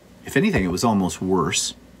 Yeah. If anything, it was almost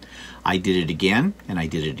worse. I did it again, and I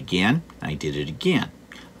did it again, and I did it again.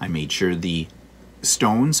 I made sure the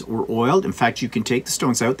stones were oiled. In fact, you can take the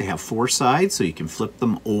stones out. They have 4 sides, so you can flip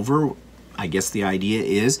them over. I guess the idea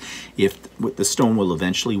is if the stone will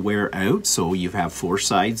eventually wear out, so you have 4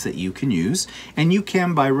 sides that you can use, and you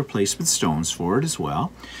can buy replacement stones for it as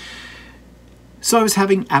well. So I was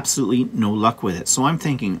having absolutely no luck with it. So I'm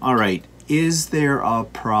thinking, all right, is there a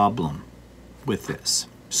problem with this?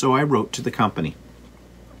 So I wrote to the company.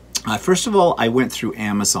 First of all, I went through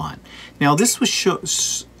Amazon. Now this was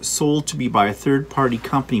sold to me by a third-party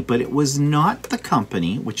company, but it was not the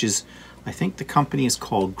company, which is, I think the company is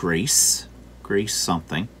called Grace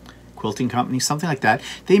something, quilting company, something like that.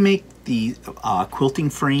 They make the quilting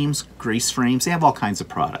frames, Grace frames. They have all kinds of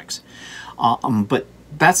products. But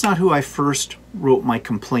that's not who I first wrote my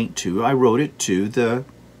complaint to. I wrote it to the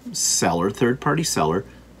seller, third-party seller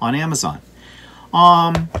on Amazon.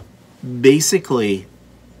 Basically,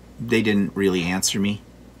 they didn't really answer me.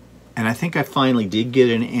 And I think I finally did get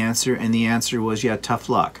an answer, and the answer was, yeah, tough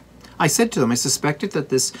luck. I said to them, I suspected that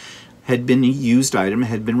this had been a used item,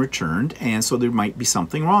 had been returned, and so there might be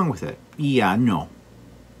something wrong with it. Yeah, no.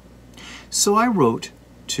 So I wrote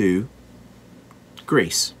to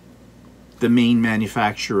Grace, the main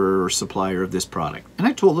manufacturer or supplier of this product, and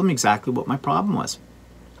I told them exactly what my problem was.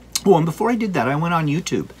 Oh, and before I did that, I went on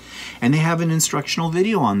YouTube, and they have an instructional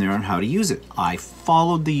video on there on how to use it. I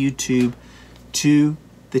followed the YouTube to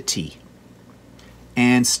the T,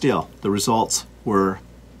 and still, the results were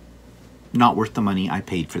not worth the money I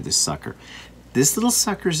paid for this sucker. This little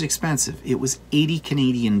sucker is expensive. It was 80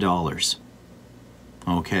 Canadian dollars.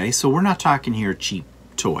 Okay, so we're not talking here cheap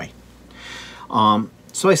toy.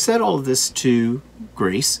 So I said all of this to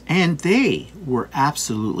Grace, and they were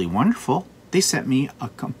absolutely wonderful. They sent me a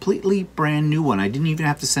completely brand new one. I didn't even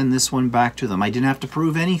have to send this one back to them. I didn't have to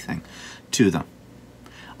prove anything to them.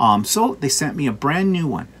 So they sent me a brand new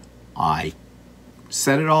one. I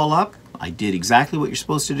set it all up. I did exactly what you're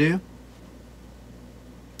supposed to do.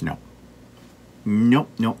 No. Nope,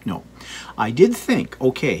 nope, nope. I did think,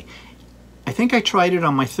 okay, I think I tried it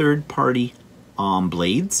on my third-party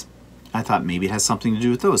blades. I thought maybe it has something to do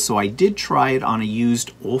with those. So I did try it on a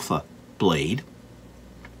used Olfa blade.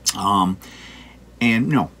 And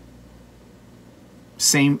no,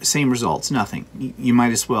 same results, nothing. You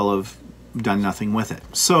might as well have done nothing with it.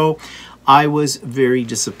 So I was very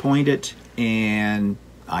disappointed, and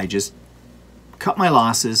I just cut my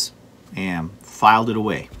losses and filed it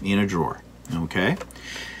away in a drawer. Okay,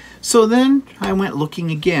 so then I went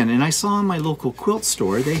looking again, and I saw in my local quilt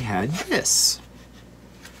store they had this.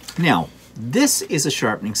 Now, this is a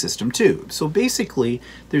sharpening system too. So basically,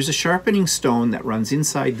 there's a sharpening stone that runs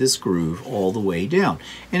inside this groove all the way down.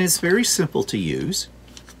 And it's very simple to use.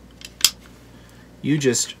 You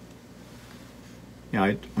just, you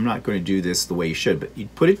know, I'm not going to do this the way you should, but you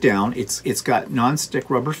put it down. It's got non-stick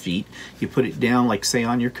rubber feet. You put it down, like say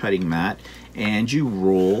on your cutting mat, and you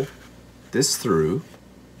roll this through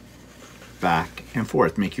back and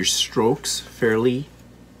forth. Make your strokes fairly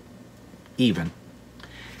even.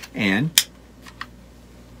 And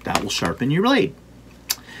that will sharpen your blade.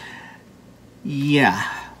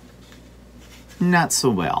 Yeah, not so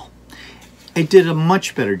well. It did a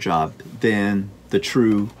much better job than the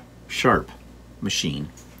true sharp machine,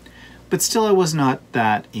 but still I was not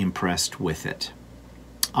that impressed with it.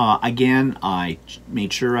 Again, I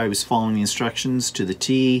made sure I was following the instructions to the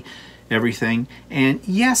T, everything, and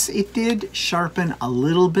yes, it did sharpen a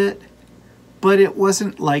little bit, but it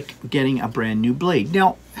wasn't like getting a brand new blade.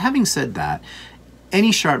 Now, having said that,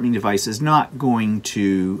 any sharpening device is not going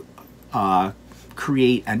to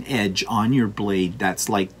create an edge on your blade that's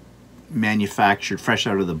like manufactured fresh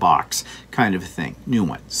out of the box kind of a thing, new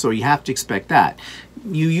one. So you have to expect that.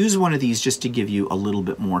 You use one of these just to give you a little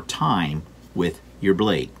bit more time with your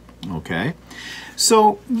blade, okay?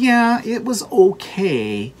 So yeah, it was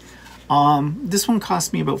okay. This one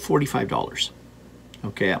cost me about $45,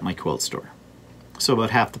 okay, at my quilt store. So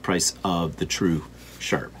about half the price of the true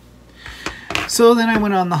sharp. So then I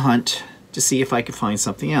went on the hunt to see if I could find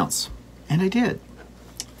something else. And I did.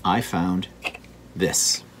 I found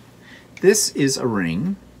this. This is a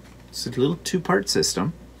ring. It's a little 2-part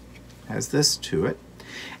system. Has this to it.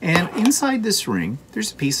 And inside this ring,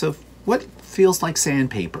 there's a piece of what feels like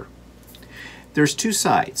sandpaper. There's 2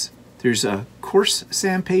 sides. There's a coarse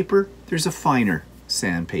sandpaper, there's a finer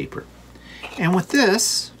sandpaper. And with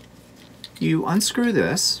this, you unscrew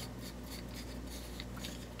this,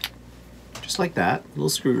 just like that, little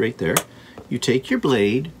screw right there. You take your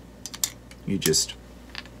blade, you just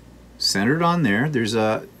center it on there. There's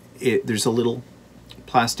a little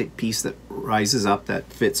plastic piece that rises up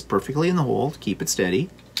that fits perfectly in the hole to keep it steady.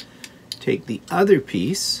 Take the other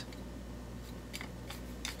piece,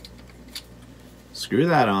 screw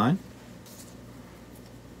that on,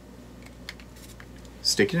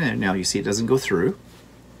 stick it in there. Now you see it doesn't go through.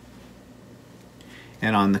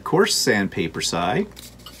 And on the coarse sandpaper side,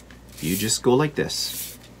 you just go like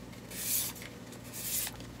this.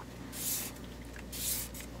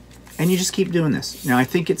 And you just keep doing this. Now I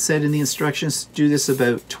think it said in the instructions, do this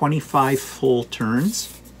about 25 full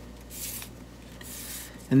turns.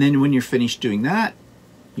 And then when you're finished doing that,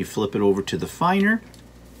 you flip it over to the finer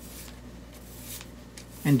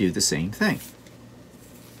and do the same thing.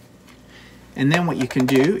 And then what you can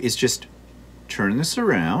do is just turn this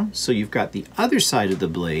around so you've got the other side of the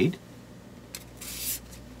blade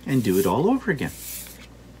and do it all over again.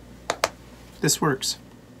 This works.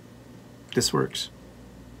 This works.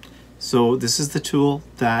 So this is the tool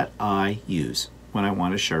that I use when I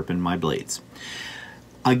want to sharpen my blades.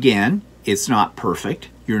 Again, it's not perfect.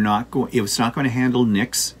 It's not going to handle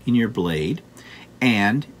nicks in your blade,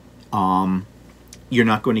 and you're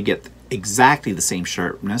not going to get exactly the same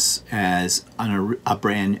sharpness as on a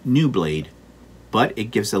brand new blade, but it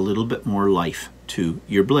gives a little bit more life to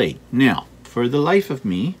your blade. Now, for the life of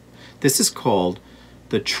me, this is called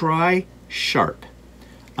the Tri-Sharp.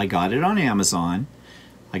 I got it on Amazon.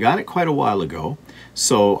 I got it quite a while ago,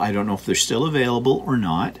 so I don't know if they're still available or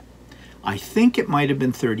not. I think it might have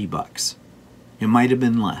been 30 bucks. It might have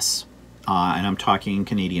been less, and I'm talking in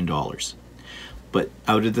Canadian dollars. But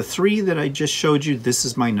out of the three that I just showed you, this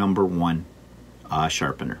is my #1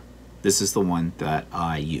 sharpener. This is the one that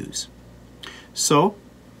I use. So,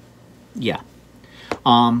 yeah.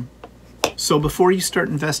 So before you start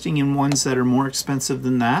investing in ones that are more expensive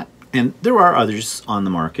than that, and there are others on the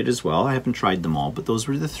market as well. I haven't tried them all, but those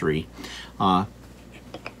were the three.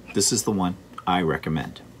 This is the one I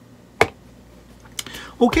recommend.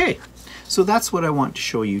 Okay, so that's what I want to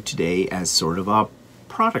show you today as sort of a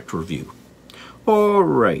product review. All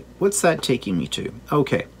right, what's that taking me to?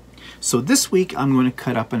 Okay, so this week I'm going to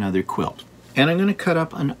cut up another quilt, and I'm going to cut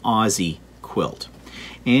up an Aussie quilt.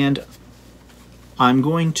 And I'm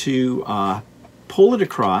going to pull it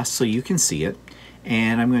across so you can see it,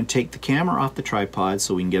 and I'm going to take the camera off the tripod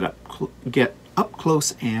so we can get up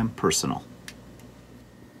close and personal.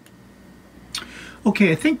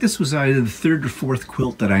 Okay, I think this was either the third or fourth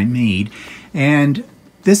quilt that I made, and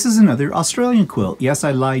this is another Australian quilt. Yes,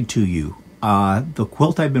 I lied to you. The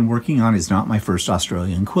quilt I've been working on is not my first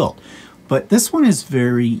Australian quilt, but this one is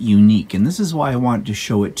very unique, and this is why I wanted to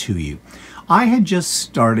show it to you. I had just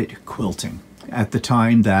started quilting at the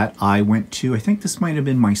time that I went to, I think this might have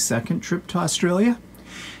been my second trip to Australia.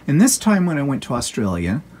 And this time when I went to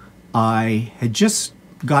Australia, I had just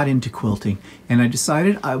got into quilting, and I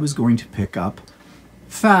decided I was going to pick up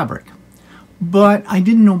fabric. But I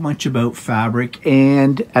didn't know much about fabric,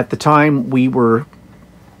 and at the time we were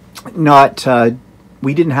not,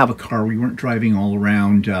 we didn't have a car, we weren't driving all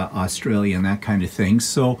around Australia and that kind of thing.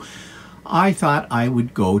 So I thought I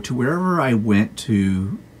would go to wherever I went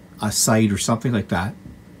to a site or something like that,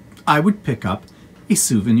 I would pick up a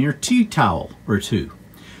souvenir tea towel or two.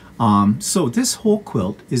 So this whole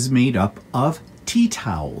quilt is made up of tea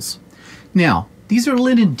towels. Now, these are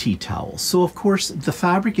linen tea towels, so of course the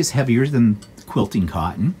fabric is heavier than quilting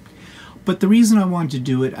cotton, but the reason I wanted to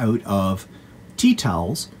do it out of tea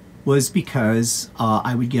towels was because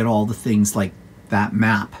I would get all the things like that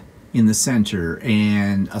map in the center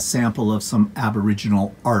and a sample of some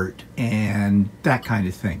Aboriginal art and that kind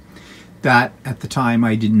of thing. That, at the time,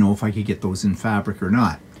 I didn't know if I could get those in fabric or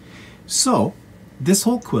not. So, this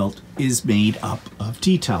whole quilt is made up of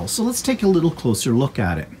tea towels. So let's take a little closer look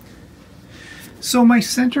at it. So my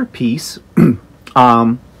centerpiece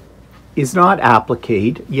is not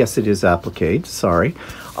appliqued. Yes, it is appliqued, sorry.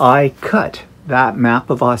 I cut that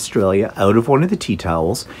map of Australia out of one of the tea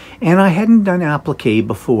towels, and I hadn't done applique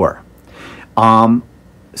before.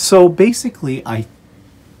 So basically, I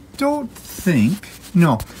don't think,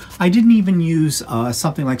 no, I didn't even use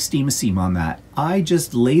something like Steam-A-Seam on that. I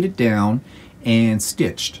just laid it down and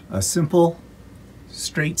stitched a simple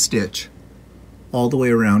straight stitch all the way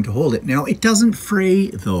around to hold it. Now it doesn't fray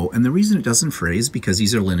though, and the reason it doesn't fray is because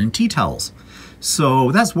these are linen tea towels.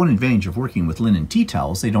 So that's one advantage of working with linen tea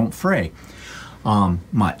towels, they don't fray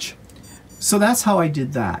much. So that's how I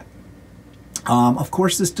did that. Of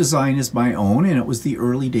course, this design is my own, and it was the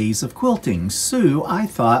early days of quilting. So I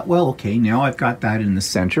thought, well, okay, now I've got that in the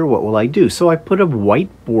center, what will I do? So I put a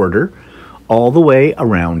white border all the way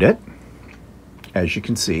around it, as you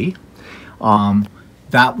can see.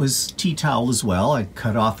 That was tea towel as well. I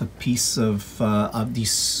cut off a piece of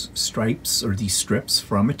these stripes or these strips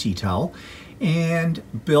from a tea towel and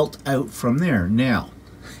built out from there. Now,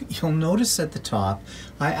 you'll notice at the top,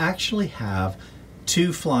 I actually have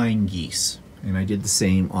 2 flying geese, and I did the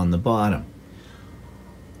same on the bottom.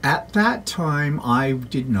 At that time, I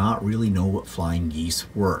did not really know what flying geese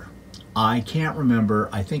were. I can't remember.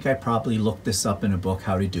 I think I probably looked this up in a book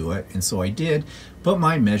how to do it, and so I did, but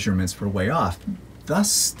my measurements were way off.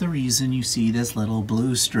 Thus the reason you see this little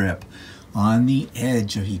blue strip on the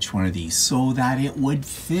edge of each one of these so that it would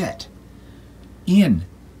fit in.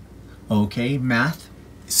 Okay, math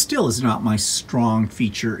still is not my strong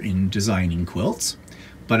feature in designing quilts,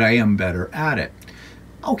 but I am better at it.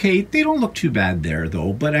 Okay, they don't look too bad there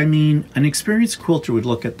though, but I mean, an experienced quilter would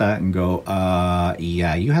look at that and go,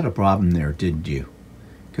 yeah, you had a problem there, didn't you?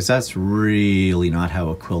 Because that's really not how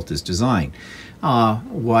a quilt is designed.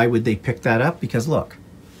 Why would they pick that up? Because look,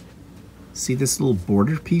 see this little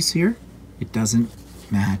border piece here? It doesn't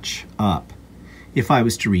match up. If I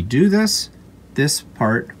was to redo this, this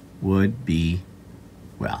part would be,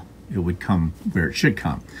 well, it would come where it should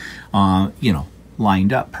come, you know,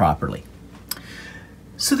 lined up properly.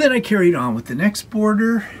 So then I carried on with the next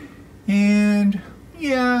border, and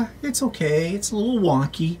yeah, it's okay. It's a little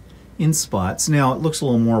wonky in spots. Now it looks a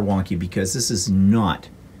little more wonky because this is not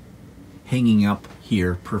hanging up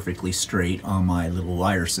here perfectly straight on my little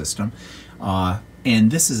wire system.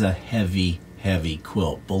 And this is a heavy, heavy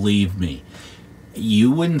quilt, believe me.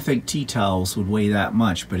 You wouldn't think tea towels would weigh that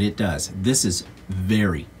much, but it does. This is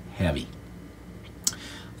very heavy.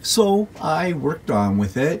 So I worked on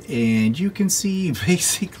with it, and you can see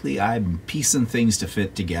basically I'm piecing things to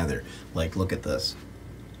fit together. Like, look at this.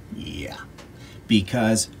 Yeah.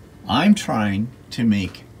 Because I'm trying to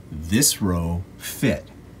make this row fit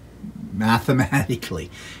mathematically.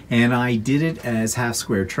 And I did it as half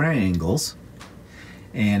square triangles,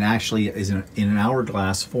 and actually is in an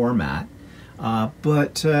hourglass format.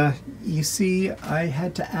 But you see, I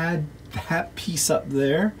had to add that piece up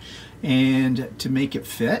there and to make it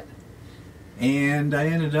fit, and I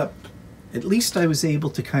ended up, at least I was able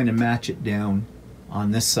to kind of match it down on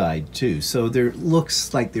this side too. So there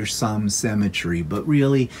looks like there's some symmetry, but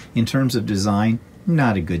really in terms of design,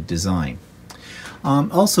 not a good design.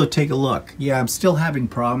 Also take a look. Yeah, I'm still having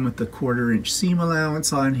problem with the 1/4 inch seam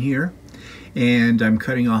allowance on here, and I'm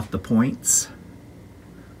cutting off the points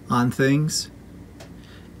on things,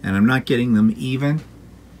 and I'm not getting them even.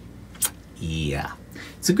 Yeah.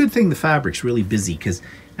 It's a good thing the fabric's really busy, because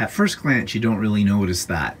at first glance you don't really notice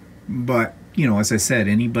that. But, you know, as I said,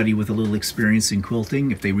 anybody with a little experience in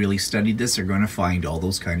quilting, if they really studied this, are going to find all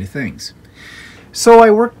those kind of things. So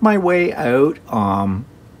I worked my way out,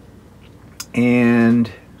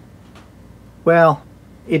 and, well,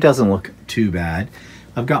 it doesn't look too bad.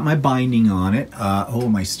 I've got my binding on it. Oh,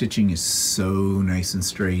 my stitching is so nice and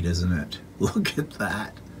straight, isn't it? Look at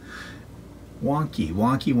that. Wonky,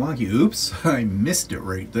 wonky, wonky. Oops, I missed it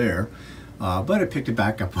right there. But I picked it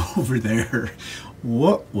back up over there.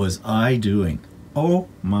 What was I doing? Oh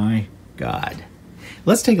my God.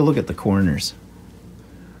 Let's take a look at the corners.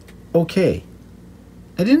 Okay,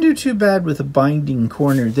 I didn't do too bad with a binding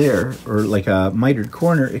corner there, or like a mitered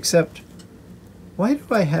corner, except why do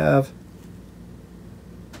I have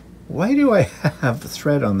the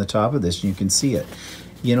thread on the top of this? And you can see it.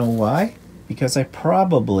 You know why? Because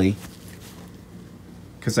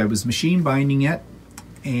I was machine binding it,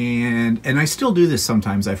 and I still do this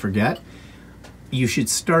sometimes, I forget. You should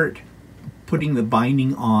start putting the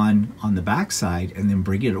binding on the back side and then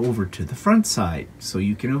bring it over to the front side, so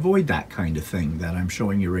you can avoid that kind of thing that I'm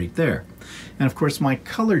showing you right there. And of course my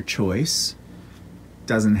color choice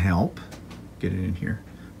doesn't help. Get it in here.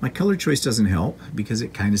 My color choice doesn't help because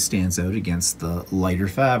it kind of stands out against the lighter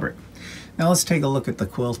fabric. Now let's take a look at the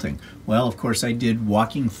quilting. Well, of course I did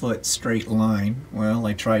walking foot straight line. Well,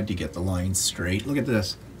 I tried to get the lines straight. Look at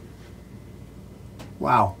this.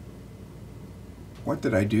 Wow. What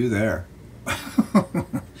did I do there?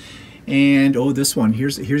 And oh, this one,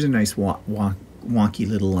 here's a nice wonky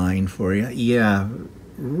little line for you. Yeah,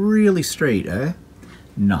 really straight, eh?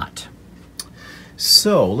 Not.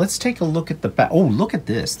 So let's take a look at the back. Oh, look at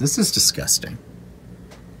this. This is disgusting.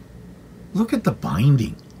 Look at the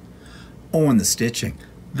binding. Oh, and the stitching.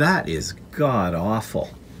 That is god awful.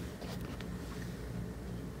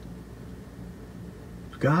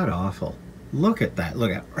 God awful. Look at that.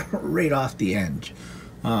 Look at right off the edge.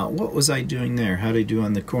 What was I doing there? How did I do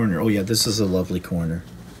on the corner? Oh yeah, this is a lovely corner.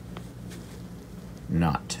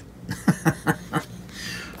 Not.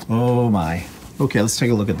 Oh my. Okay, let's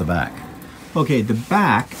take a look at the back. Okay, the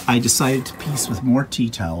back, I decided to piece with more tea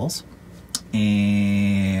towels.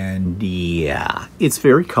 And yeah, it's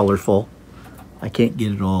very colorful. I can't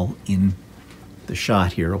get it all in the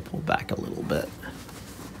shot here. I'll pull back a little bit.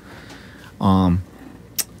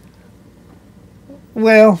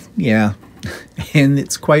 Well, yeah, and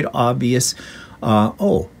it's quite obvious.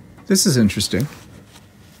 Oh, this is interesting.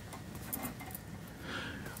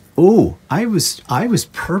 Oh, I was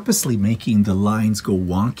purposely making the lines go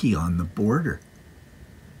wonky on the border.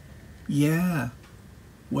 Yeah,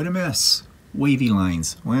 what a mess. Wavy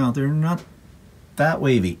lines. Well, they're not that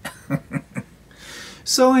wavy.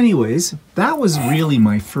 So anyways, that was really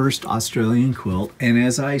my first Australian quilt. And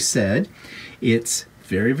as I said, it's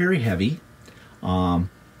very, very heavy, full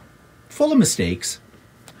of mistakes.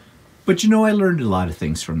 But you know, I learned a lot of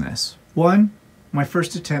things from this. One, my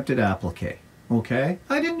first attempt at applique. Okay,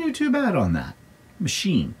 I didn't do too bad on that.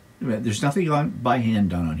 Machine. There's nothing by hand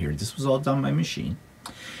done on here. This was all done by machine.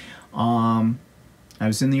 I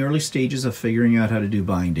was in the early stages of figuring out how to do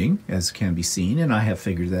binding, as can be seen, and I have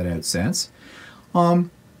figured that out since. And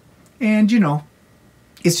you know,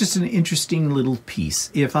 it's just an interesting little piece.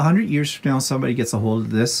 If 100 years from now somebody gets a hold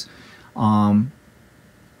of this,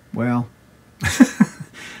 well,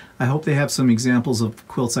 I hope they have some examples of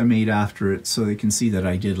quilts I made after it so they can see that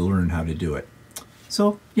I did learn how to do it.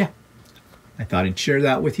 So yeah, I thought I'd share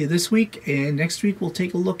that with you this week, and next week we'll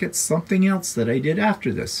take a look at something else that I did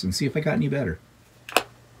after this and see if I got any better.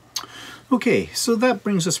 Okay, so that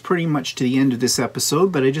brings us pretty much to the end of this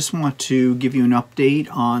episode, but I just want to give you an update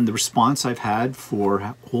on the response I've had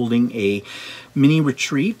for holding a mini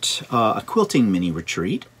retreat, a quilting mini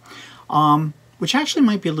retreat, which actually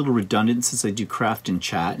might be a little redundant since I do craft and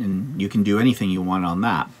chat, and you can do anything you want on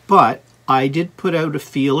that. But I did put out a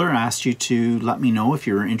feeler, asked you to let me know if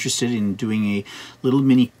you're interested in doing a little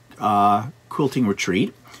mini quilting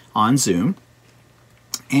retreat on Zoom.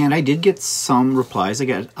 And I did get some replies. I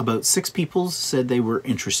got about 6 people said they were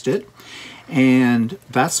interested, and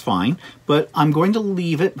that's fine. But I'm going to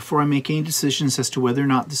leave it before I make any decisions as to whether or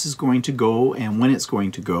not this is going to go and when it's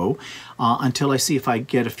going to go until I see if I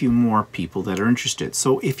get a few more people that are interested.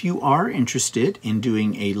 So if you are interested in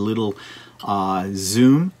doing a little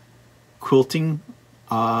Zoom quilting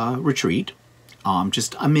retreat,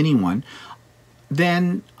 just a mini one,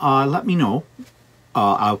 then let me know.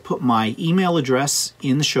 I'll put my email address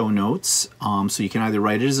in the show notes, so you can either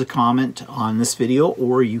write it as a comment on this video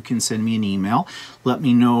or you can send me an email. Let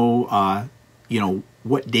me know, you know,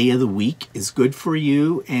 what day of the week is good for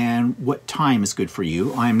you and what time is good for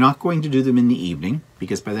you. I'm not going to do them in the evening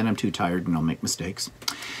because by then I'm too tired and I'll make mistakes.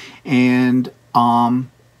 And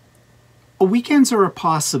weekends are a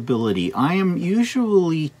possibility. I am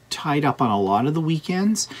usually tied up on a lot of the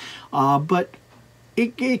weekends, but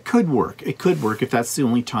it could work. It could work if that's the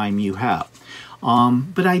only time you have.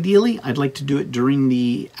 But ideally, I'd like to do it during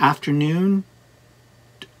the afternoon,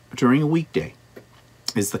 during a weekday,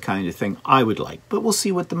 is the kind of thing I would like. But we'll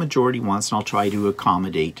see what the majority wants, and I'll try to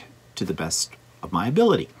accommodate to the best of my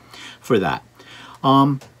ability for that.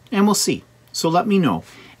 And we'll see. So let me know.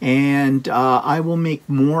 And I will make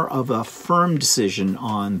more of a firm decision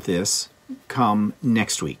on this come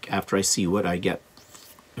next week after I see what I get.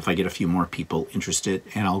 If I get a few more people interested,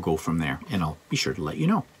 and I'll go from there, and I'll be sure to let you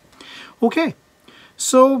know. Okay,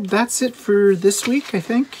 so that's it for this week, I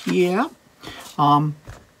think. Yeah.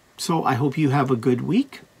 So I hope you have a good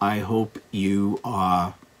week. I hope you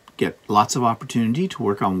get lots of opportunity to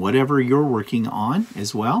work on whatever you're working on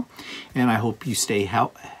as well. And I hope you stay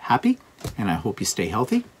happy, and I hope you stay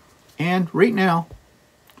healthy. And right now,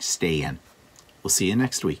 stay in. We'll see you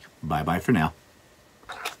next week. Bye-bye for now.